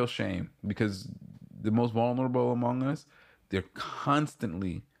 And that's a real shame, because the most vulnerable among us, they're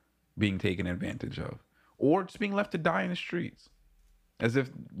constantly being taken advantage of, or just being left to die in the streets as if,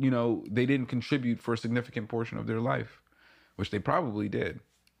 you know, they didn't contribute for a significant portion of their life, which they probably did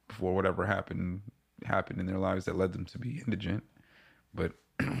before whatever happened in their lives that led them to be indigent. But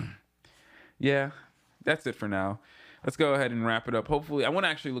yeah, that's it for now. Let's go ahead and wrap it up. Hopefully, I want to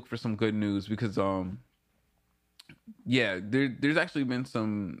actually look for some good news, because there's actually been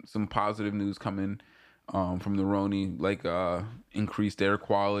some positive news coming from the Roni, like increased air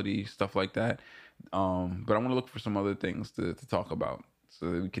quality, stuff like that. But I want to look for some other things to talk about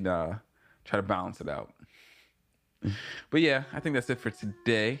so that we can try to balance it out. But yeah, I think that's it for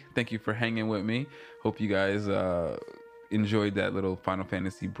today. Thank you for hanging with me. Hope you guys enjoyed that little Final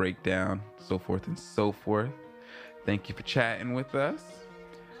Fantasy breakdown, so forth and so forth. Thank you for chatting with us.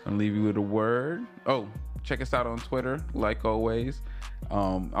 I'll leave you with a word. Oh, check us out on Twitter, like always.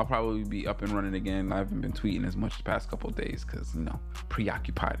 I'll probably be up and running again. I haven't been tweeting as much the past couple of days because, you know,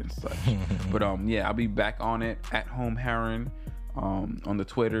 preoccupied and such. But yeah, I'll be back on it at Home Heron on the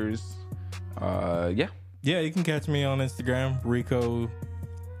Twitters. Yeah, you can catch me on Instagram, Rico_G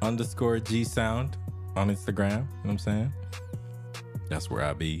Sound on Instagram. You know what I'm saying? That's where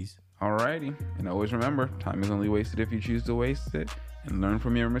I bees. Alrighty. And always remember, time is only wasted if you choose to waste it. And learn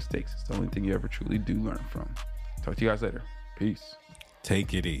from your mistakes. It's the only thing you ever truly do learn from. Talk to you guys later. Peace.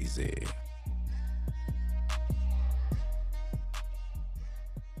 Take it easy.